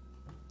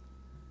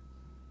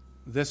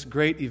 This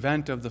great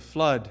event of the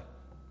flood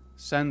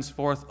sends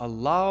forth a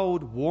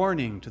loud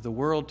warning to the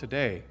world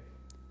today.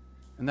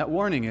 And that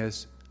warning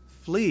is,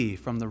 flee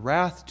from the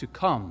wrath to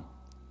come.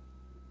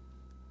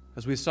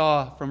 As we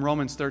saw from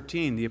Romans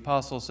 13, the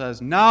apostle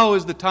says, now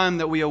is the time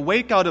that we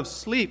awake out of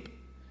sleep.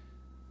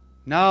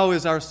 Now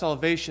is our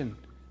salvation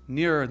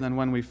nearer than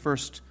when we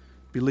first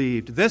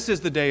believed. This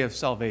is the day of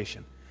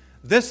salvation.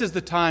 This is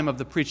the time of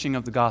the preaching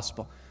of the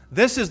gospel.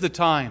 This is the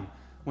time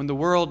when the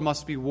world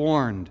must be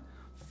warned.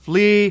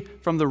 Flee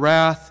from the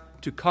wrath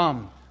to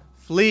come.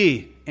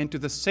 Flee into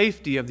the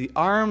safety of the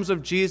arms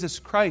of Jesus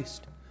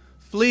Christ.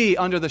 Flee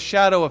under the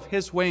shadow of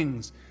His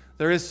wings.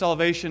 There is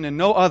salvation in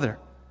no other.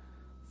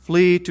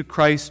 Flee to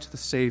Christ the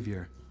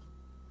Savior.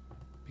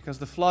 Because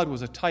the flood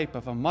was a type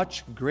of a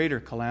much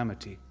greater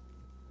calamity.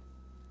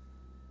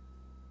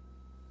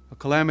 A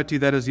calamity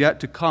that is yet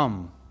to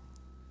come.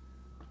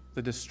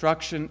 The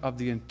destruction of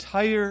the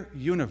entire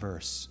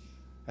universe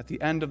at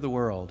the end of the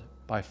world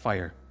by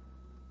fire.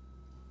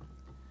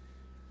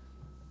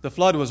 The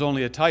flood was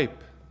only a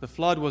type. The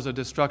flood was a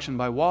destruction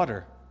by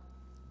water.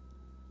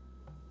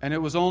 And it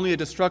was only a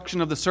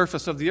destruction of the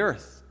surface of the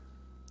earth.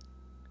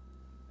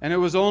 And it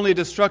was only a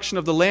destruction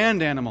of the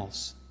land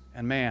animals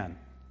and man.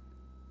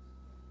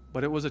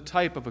 But it was a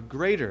type of a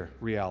greater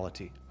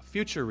reality, a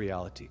future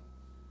reality.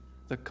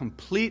 The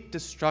complete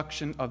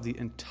destruction of the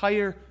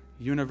entire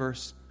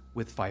universe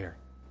with fire.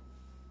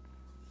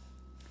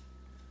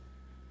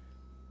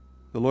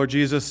 The Lord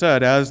Jesus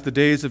said, as the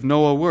days of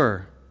Noah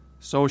were,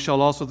 so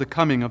shall also the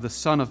coming of the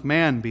Son of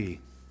Man be.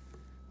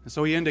 And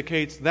so he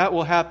indicates that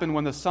will happen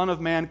when the Son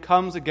of Man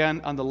comes again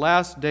on the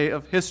last day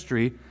of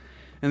history.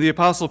 And the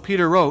Apostle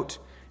Peter wrote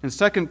in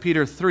 2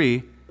 Peter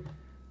 3,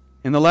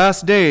 in the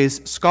last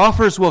days,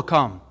 scoffers will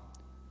come,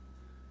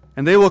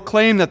 and they will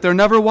claim that there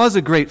never was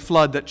a great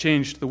flood that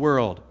changed the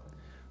world.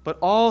 But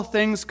all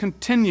things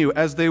continue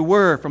as they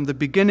were from the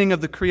beginning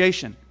of the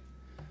creation.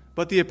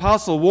 But the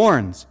apostle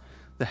warns,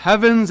 the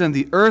heavens and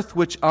the earth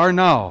which are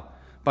now,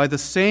 by the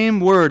same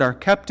word are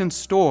kept in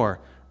store,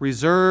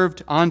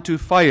 reserved unto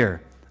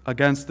fire,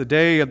 against the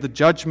day of the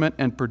judgment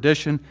and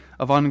perdition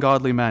of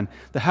ungodly men.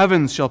 The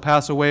heavens shall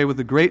pass away with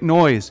a great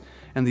noise,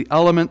 and the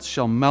elements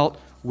shall melt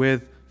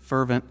with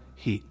fervent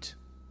heat.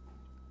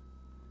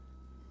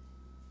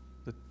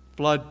 The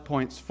flood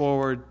points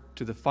forward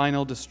to the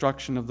final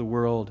destruction of the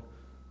world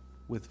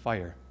with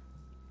fire.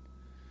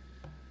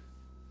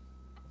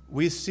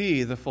 We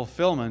see the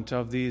fulfillment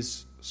of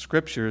these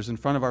scriptures in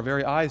front of our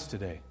very eyes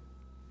today.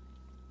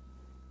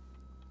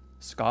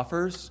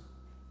 Scoffers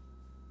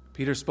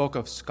Peter spoke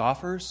of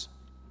scoffers,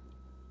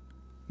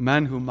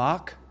 men who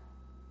mock,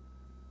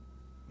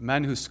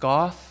 men who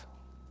scoff,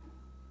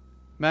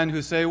 men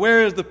who say,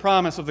 "Where is the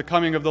promise of the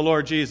coming of the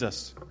Lord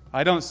Jesus?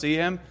 I don't see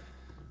him.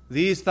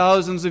 These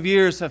thousands of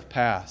years have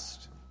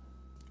passed.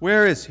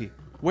 Where is he?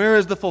 Where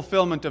is the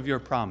fulfillment of your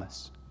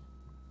promise?"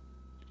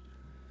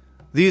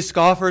 These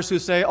scoffers who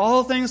say,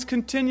 "All things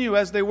continue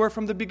as they were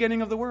from the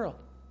beginning of the world."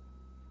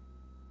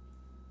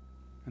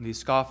 And these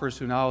scoffers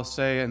who now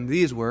say in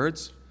these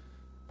words,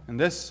 in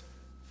this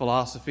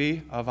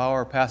philosophy of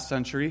our past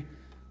century,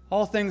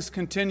 all things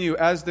continue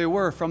as they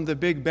were from the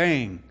Big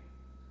Bang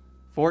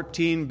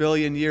 14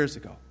 billion years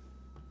ago.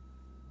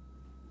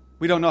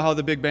 We don't know how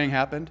the Big Bang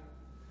happened,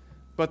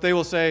 but they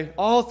will say,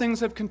 all things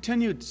have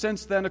continued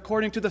since then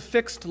according to the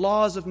fixed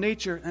laws of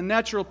nature and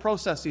natural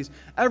processes.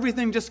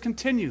 Everything just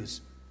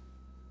continues.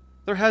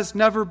 There has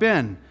never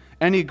been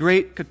any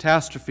great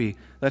catastrophe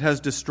that has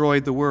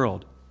destroyed the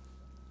world.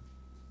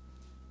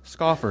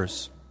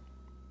 Scoffers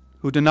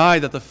who deny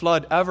that the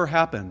flood ever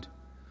happened,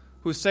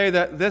 who say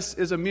that this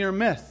is a mere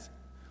myth,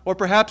 or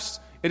perhaps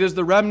it is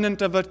the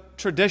remnant of a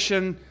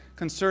tradition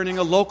concerning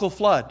a local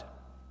flood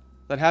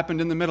that happened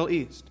in the Middle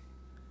East,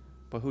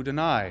 but who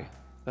deny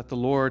that the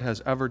Lord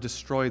has ever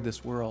destroyed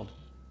this world.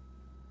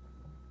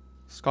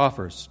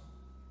 Scoffers.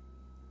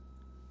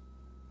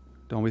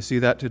 Don't we see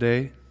that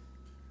today?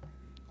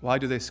 Why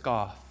do they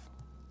scoff?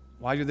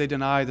 Why do they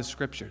deny the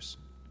Scriptures?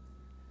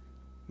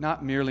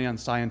 Not merely on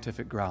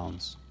scientific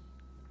grounds.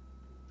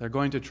 They're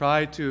going to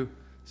try to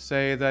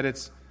say that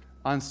it's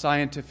on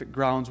scientific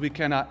grounds. We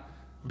cannot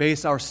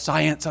base our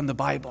science on the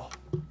Bible.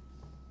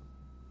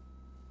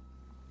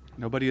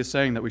 Nobody is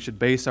saying that we should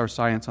base our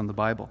science on the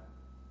Bible.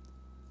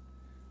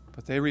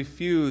 But they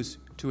refuse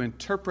to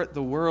interpret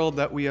the world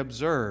that we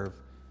observe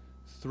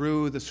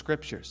through the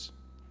Scriptures.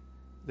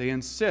 They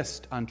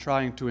insist on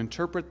trying to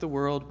interpret the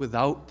world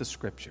without the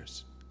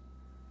Scriptures.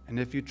 And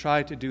if you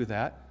try to do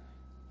that,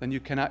 then you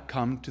cannot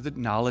come to the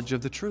knowledge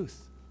of the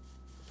truth.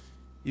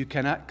 You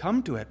cannot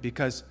come to it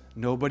because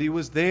nobody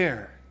was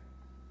there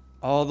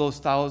all those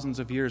thousands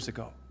of years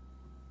ago.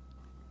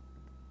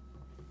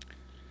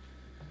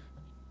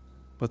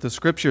 But the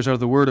Scriptures are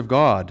the Word of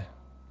God,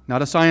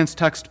 not a science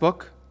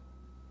textbook,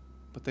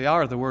 but they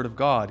are the Word of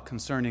God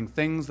concerning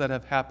things that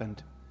have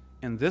happened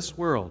in this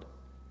world.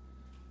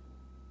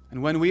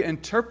 And when we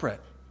interpret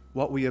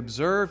what we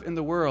observe in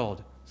the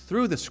world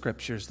through the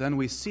Scriptures, then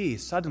we see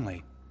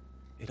suddenly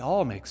it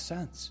all makes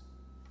sense.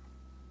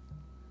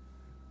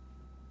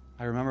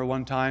 I remember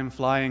one time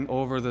flying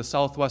over the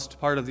southwest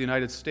part of the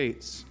United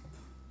States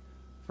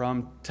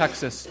from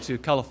Texas to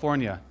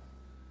California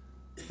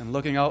and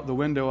looking out the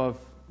window of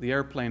the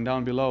airplane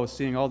down below,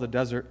 seeing all the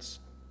deserts.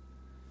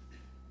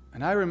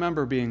 And I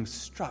remember being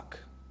struck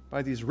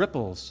by these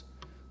ripples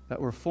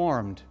that were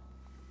formed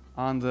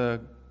on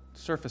the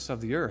surface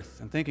of the earth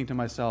and thinking to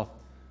myself,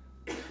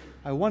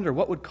 I wonder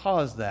what would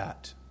cause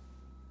that.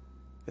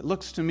 It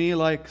looks to me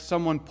like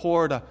someone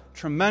poured a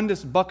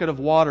tremendous bucket of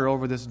water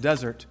over this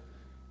desert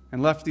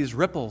and left these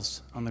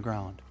ripples on the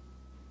ground.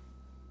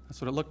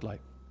 That's what it looked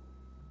like.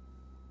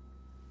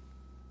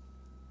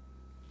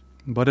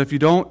 But if you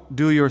don't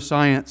do your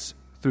science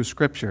through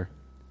Scripture,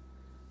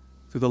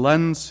 through the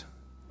lens,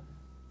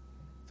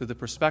 through the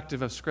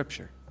perspective of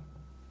Scripture,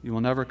 you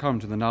will never come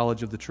to the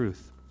knowledge of the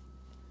truth.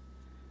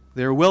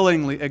 They're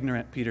willingly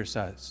ignorant, Peter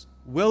says.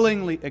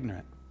 Willingly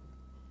ignorant.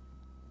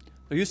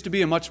 There used to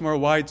be a much more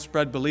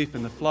widespread belief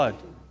in the flood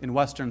in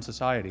Western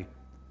society.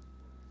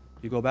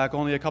 You go back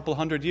only a couple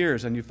hundred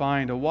years and you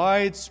find a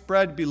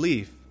widespread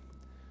belief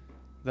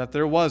that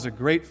there was a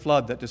great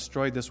flood that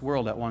destroyed this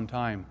world at one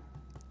time.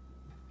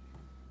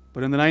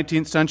 But in the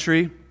 19th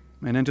century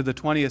and into the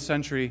 20th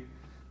century,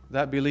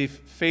 that belief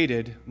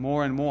faded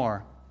more and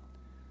more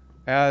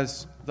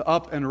as the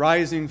up and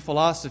rising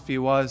philosophy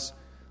was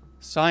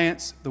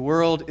science, the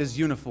world is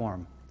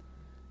uniform.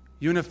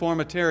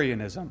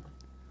 Uniformitarianism.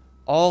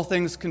 All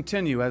things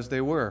continue as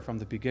they were from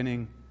the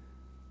beginning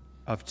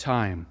of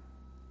time.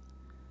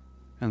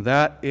 And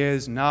that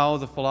is now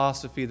the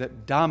philosophy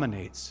that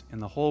dominates in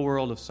the whole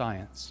world of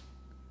science.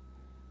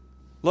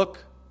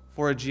 Look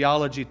for a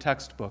geology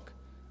textbook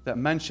that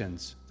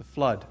mentions the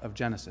flood of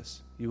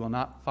Genesis. You will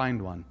not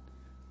find one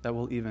that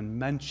will even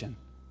mention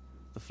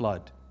the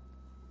flood.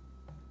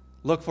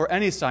 Look for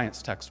any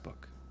science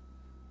textbook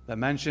that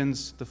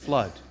mentions the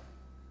flood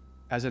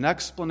as an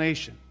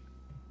explanation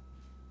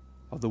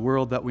of the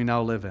world that we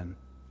now live in.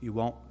 You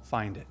won't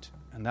find it.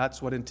 And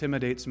that's what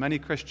intimidates many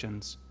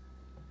Christians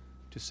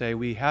to say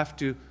we have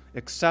to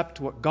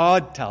accept what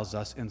God tells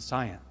us in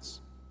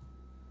science.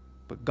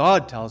 But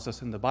God tells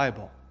us in the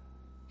Bible,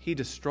 He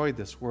destroyed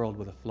this world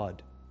with a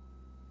flood.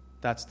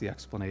 That's the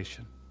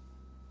explanation.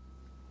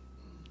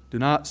 Do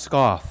not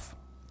scoff.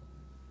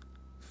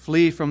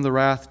 Flee from the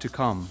wrath to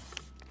come.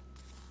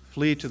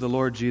 Flee to the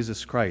Lord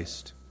Jesus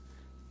Christ,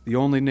 the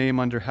only name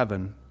under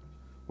heaven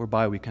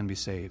whereby we can be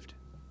saved.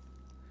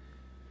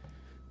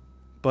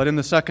 But in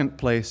the second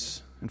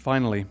place, and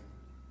finally,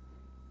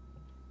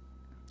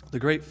 the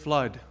great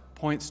flood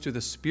points to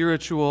the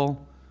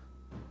spiritual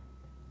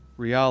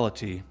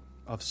reality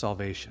of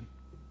salvation.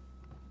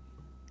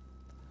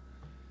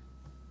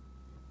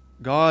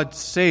 God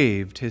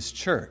saved His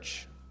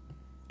church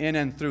in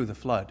and through the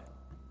flood.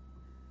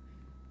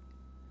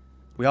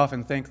 We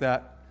often think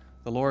that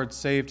the Lord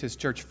saved His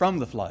church from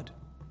the flood.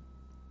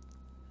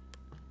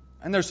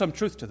 And there's some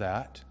truth to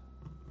that.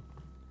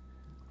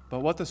 But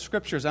what the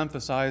Scriptures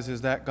emphasize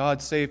is that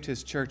God saved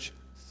His church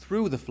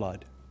through the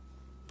flood.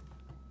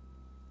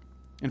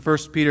 In 1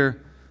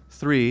 Peter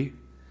 3,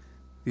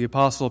 the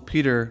Apostle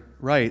Peter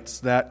writes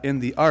that in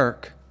the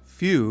ark,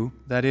 few,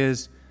 that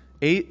is,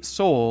 8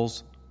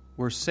 souls,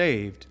 were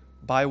saved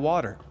by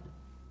water.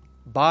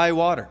 By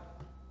water.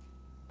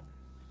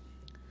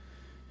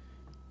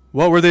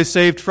 What were they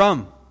saved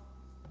from?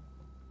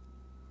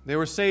 They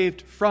were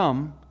saved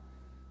from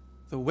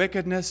the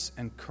wickedness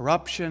and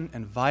corruption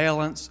and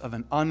violence of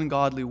an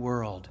ungodly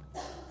world.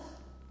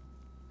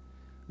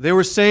 They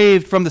were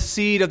saved from the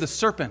seed of the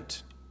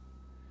serpent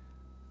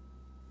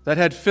that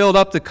had filled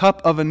up the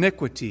cup of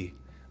iniquity,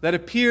 that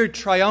appeared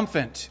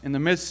triumphant in the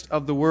midst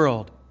of the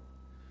world.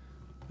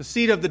 The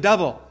seed of the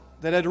devil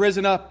that had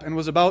risen up and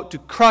was about to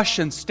crush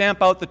and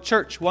stamp out the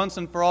church once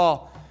and for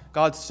all.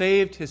 God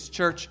saved His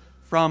church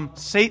from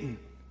Satan.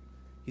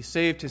 He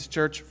saved His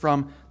church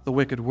from the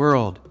wicked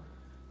world.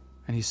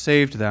 And He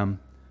saved them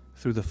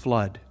through the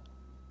flood.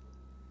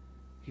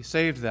 He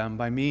saved them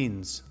by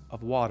means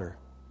of water.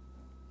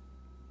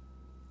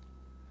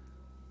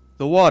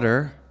 The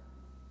water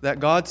that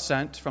God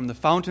sent from the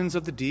fountains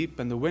of the deep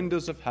and the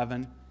windows of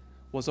heaven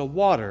was a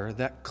water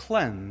that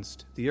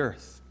cleansed the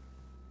earth.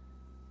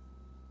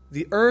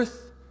 The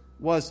earth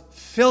was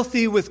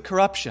filthy with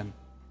corruption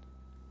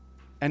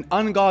and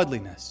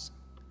ungodliness,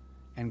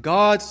 and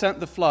God sent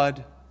the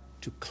flood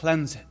to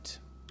cleanse it,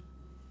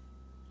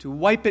 to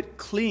wipe it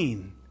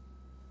clean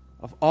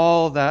of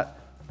all that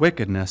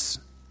wickedness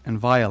and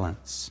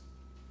violence.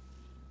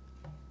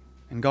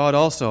 And God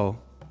also,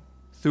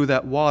 through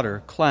that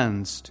water,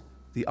 cleansed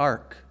the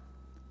ark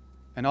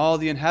and all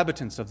the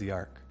inhabitants of the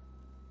ark.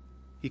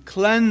 He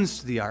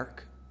cleansed the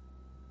ark,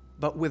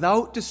 but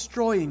without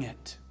destroying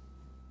it.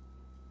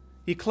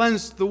 He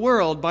cleansed the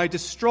world by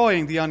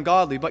destroying the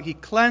ungodly, but He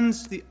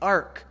cleansed the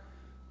ark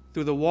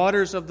through the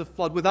waters of the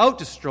flood without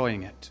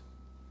destroying it.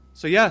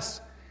 So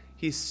yes,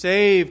 He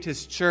saved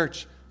His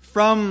church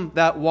from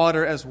that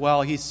water as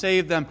well. He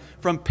saved them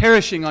from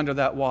perishing under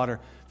that water,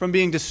 from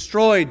being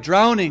destroyed,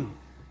 drowning,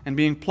 and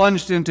being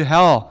plunged into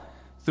hell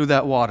through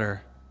that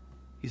water.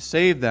 He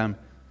saved them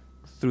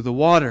through the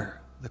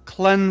water, the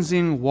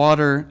cleansing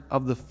water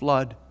of the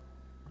flood.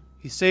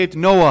 He saved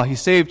Noah, He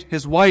saved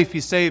his wife,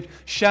 He saved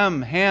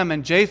Shem, Ham,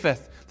 and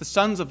Japheth, the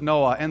sons of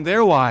Noah, and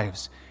their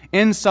wives,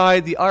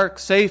 inside the ark,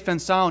 safe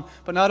and sound.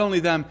 But not only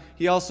them,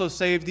 He also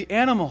saved the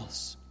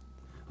animals,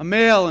 a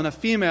male and a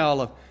female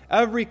of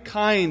every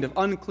kind of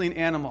unclean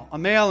animal, a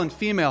male and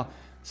female,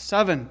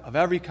 7 of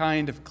every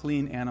kind of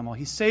clean animal.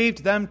 He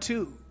saved them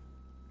too.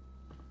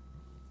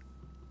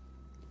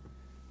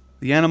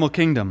 The animal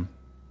kingdom.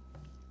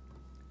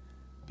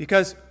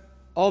 Because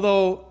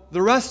although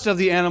the rest of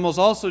the animals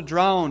also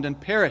drowned and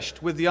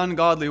perished with the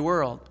ungodly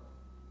world,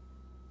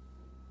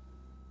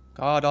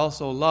 God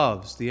also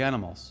loves the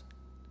animals.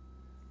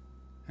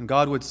 And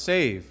God would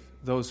save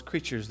those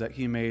creatures that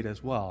He made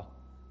as well.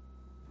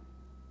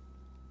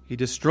 He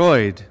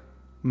destroyed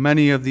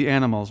many of the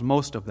animals,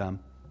 most of them.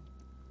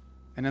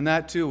 And in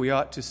that too, we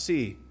ought to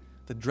see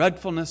the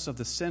dreadfulness of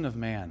the sin of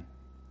man.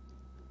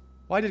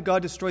 Why did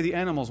God destroy the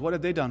animals? What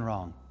had they done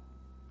wrong?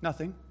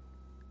 Nothing.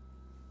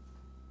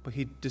 But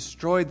He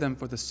destroyed them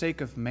for the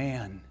sake of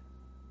man.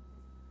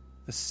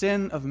 The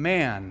sin of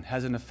man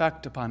has an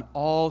effect upon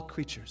all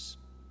creatures.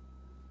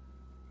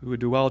 We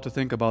would do well to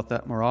think about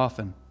that more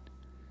often.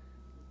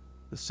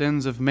 The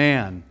sins of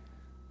man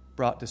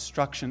brought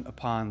destruction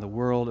upon the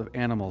world of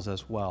animals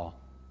as well.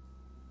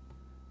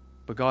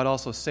 But God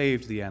also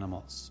saved the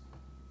animals.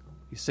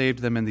 He saved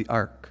them in the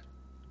ark,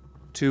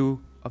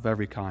 2 of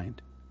every kind.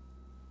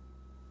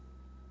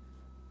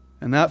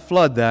 And that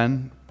flood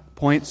then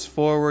points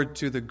forward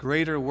to the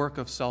greater work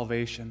of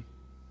salvation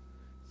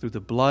through the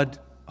blood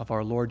of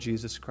our Lord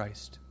Jesus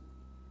Christ.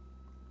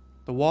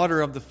 The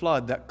water of the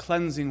flood, that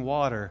cleansing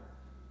water,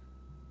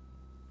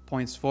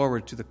 points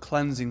forward to the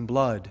cleansing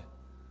blood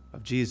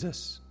of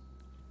Jesus.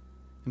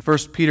 In 1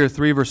 Peter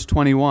 3, verse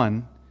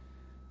 21,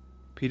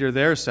 Peter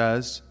there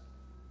says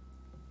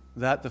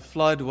that the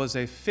flood was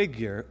a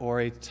figure or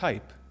a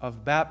type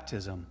of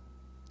baptism.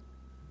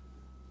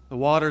 The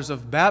waters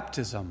of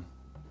baptism,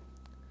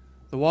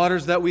 the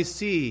waters that we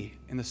see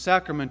in the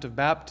sacrament of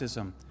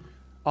baptism,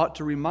 ought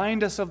to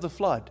remind us of the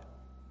flood.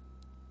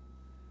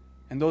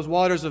 And those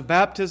waters of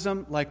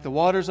baptism, like the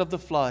waters of the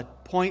flood,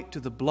 point to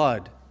the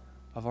blood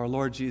of our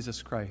Lord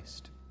Jesus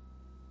Christ,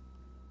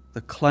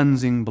 the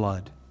cleansing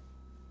blood.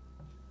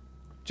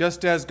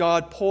 Just as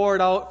God poured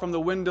out from the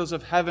windows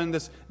of heaven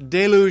this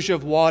deluge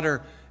of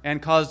water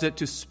and caused it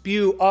to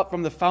spew up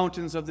from the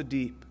fountains of the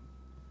deep,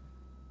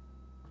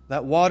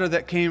 that water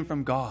that came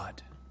from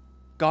God,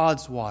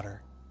 God's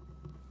water.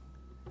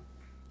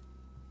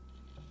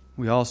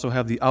 We also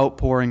have the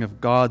outpouring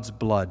of God's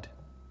blood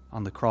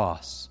on the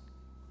cross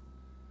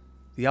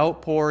the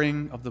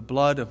outpouring of the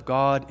blood of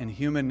God in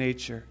human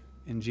nature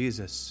in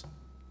Jesus.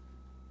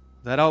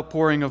 That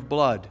outpouring of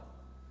blood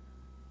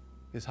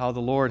is how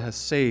the Lord has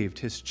saved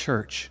His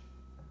church.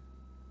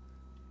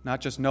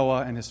 Not just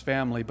Noah and his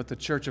family, but the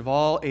church of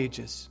all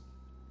ages.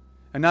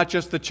 And not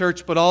just the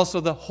church, but also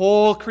the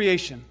whole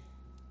creation.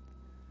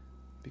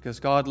 Because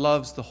God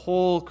loves the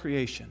whole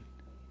creation.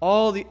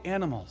 All the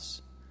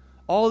animals,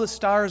 all the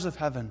stars of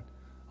heaven,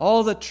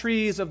 all the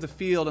trees of the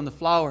field and the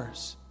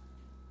flowers.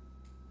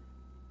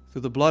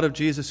 Through the blood of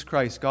Jesus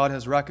Christ, God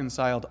has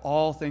reconciled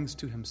all things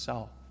to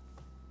Himself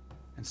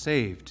and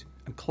saved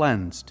and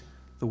cleansed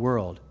the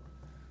world.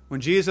 When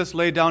Jesus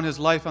laid down His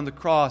life on the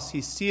cross, He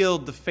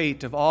sealed the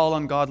fate of all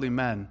ungodly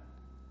men.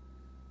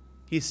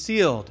 He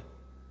sealed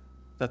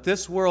that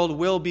this world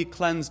will be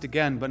cleansed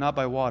again, but not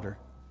by water.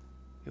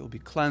 It will be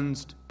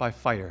cleansed by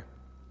fire,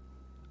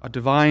 a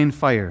divine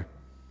fire.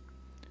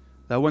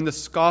 That when the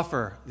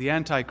scoffer, the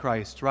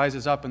Antichrist,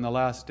 rises up in the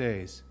last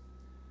days,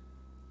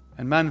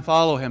 and men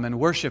follow him and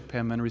worship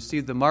him and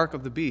receive the mark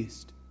of the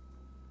beast,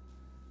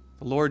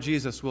 the Lord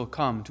Jesus will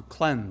come to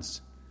cleanse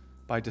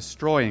by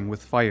destroying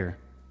with fire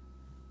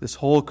this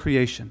whole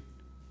creation,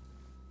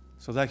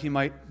 so that He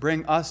might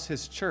bring us,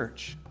 His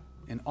church,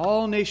 in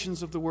all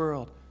nations of the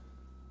world,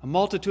 a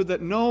multitude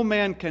that no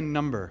man can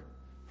number,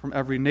 from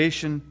every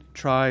nation,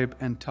 tribe,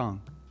 and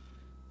tongue,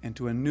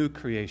 into a new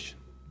creation.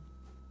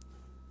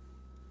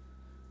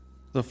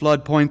 The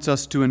flood points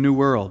us to a new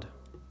world.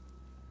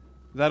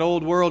 That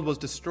old world was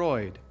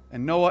destroyed,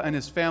 and Noah and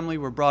his family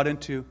were brought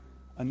into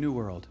a new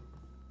world.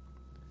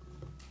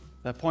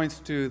 That points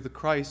to the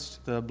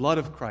Christ, the blood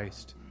of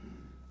Christ,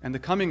 and the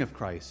coming of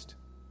Christ,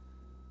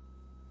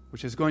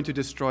 which is going to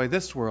destroy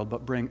this world,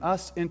 but bring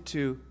us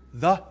into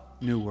the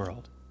new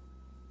world,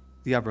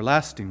 the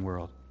everlasting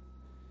world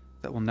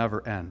that will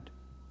never end.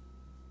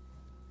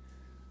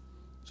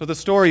 So the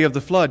story of the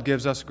flood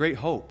gives us great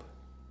hope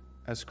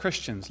as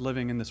Christians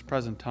living in this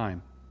present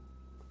time.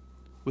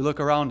 We look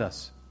around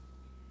us.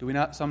 Do we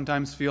not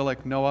sometimes feel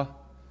like Noah,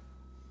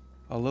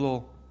 a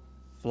little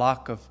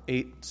flock of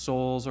 8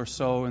 souls or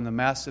so in the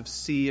massive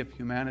sea of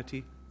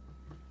humanity?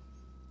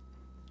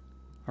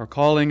 Our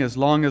calling, as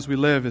long as we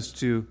live, is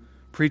to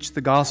preach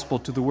the gospel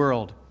to the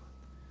world,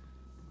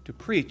 to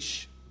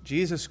preach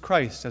Jesus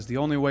Christ as the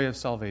only way of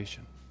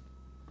salvation,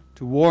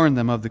 to warn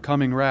them of the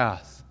coming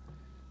wrath,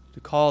 to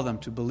call them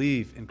to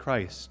believe in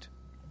Christ.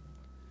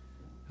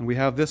 And we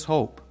have this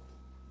hope,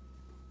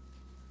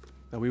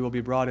 that we will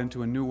be brought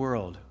into a new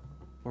world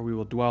where we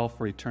will dwell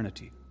for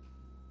eternity.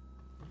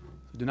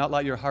 So do not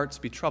let your hearts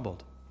be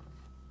troubled.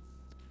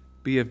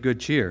 Be of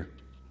good cheer.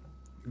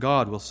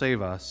 God will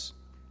save us.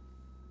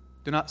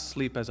 Do not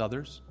sleep as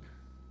others.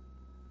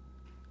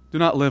 Do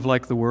not live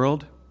like the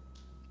world.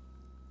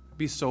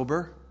 Be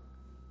sober.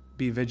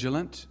 Be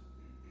vigilant.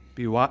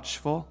 Be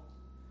watchful.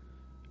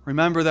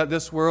 Remember that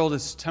this world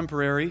is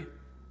temporary.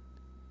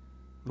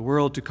 The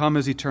world to come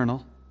is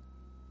eternal.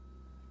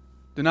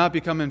 Do not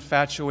become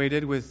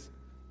infatuated with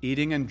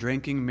eating and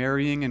drinking,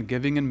 marrying and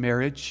giving in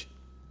marriage,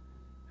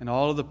 and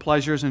all of the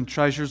pleasures and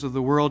treasures of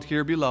the world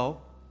here below.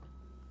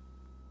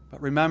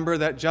 But remember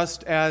that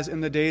just as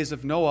in the days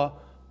of Noah,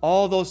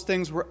 all those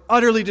things were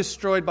utterly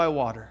destroyed by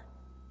water,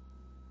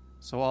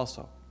 so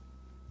also,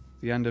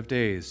 the end of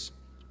days,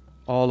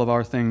 all of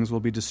our things will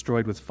be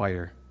destroyed with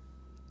fire.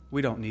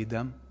 We don't need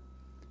them.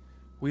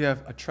 We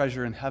have a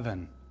treasure in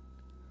heaven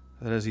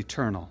that is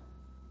eternal.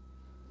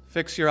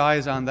 Fix your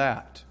eyes on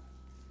that.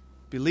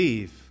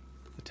 Believe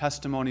the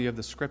testimony of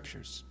the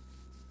Scriptures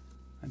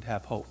and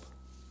have hope.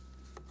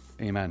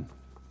 Amen.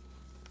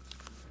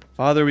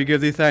 Father, we give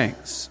Thee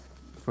thanks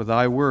for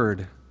Thy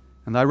word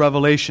and Thy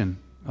revelation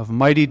of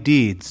mighty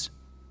deeds.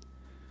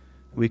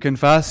 We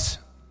confess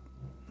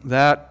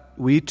that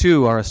we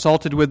too are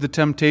assaulted with the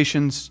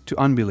temptations to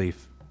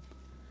unbelief.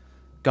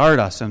 Guard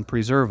us and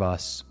preserve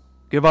us.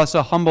 Give us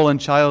a humble and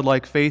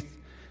childlike faith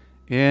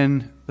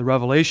in the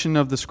revelation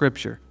of the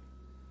Scripture.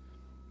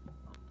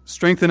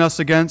 Strengthen us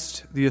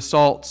against the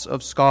assaults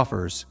of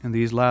scoffers in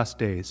these last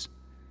days,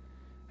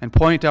 and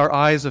point our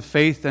eyes of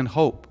faith and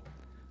hope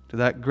to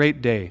that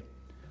great day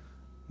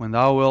when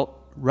Thou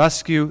wilt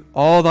rescue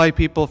all Thy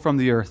people from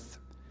the earth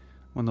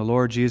when the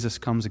Lord Jesus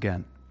comes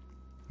again.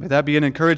 May that be an encouragement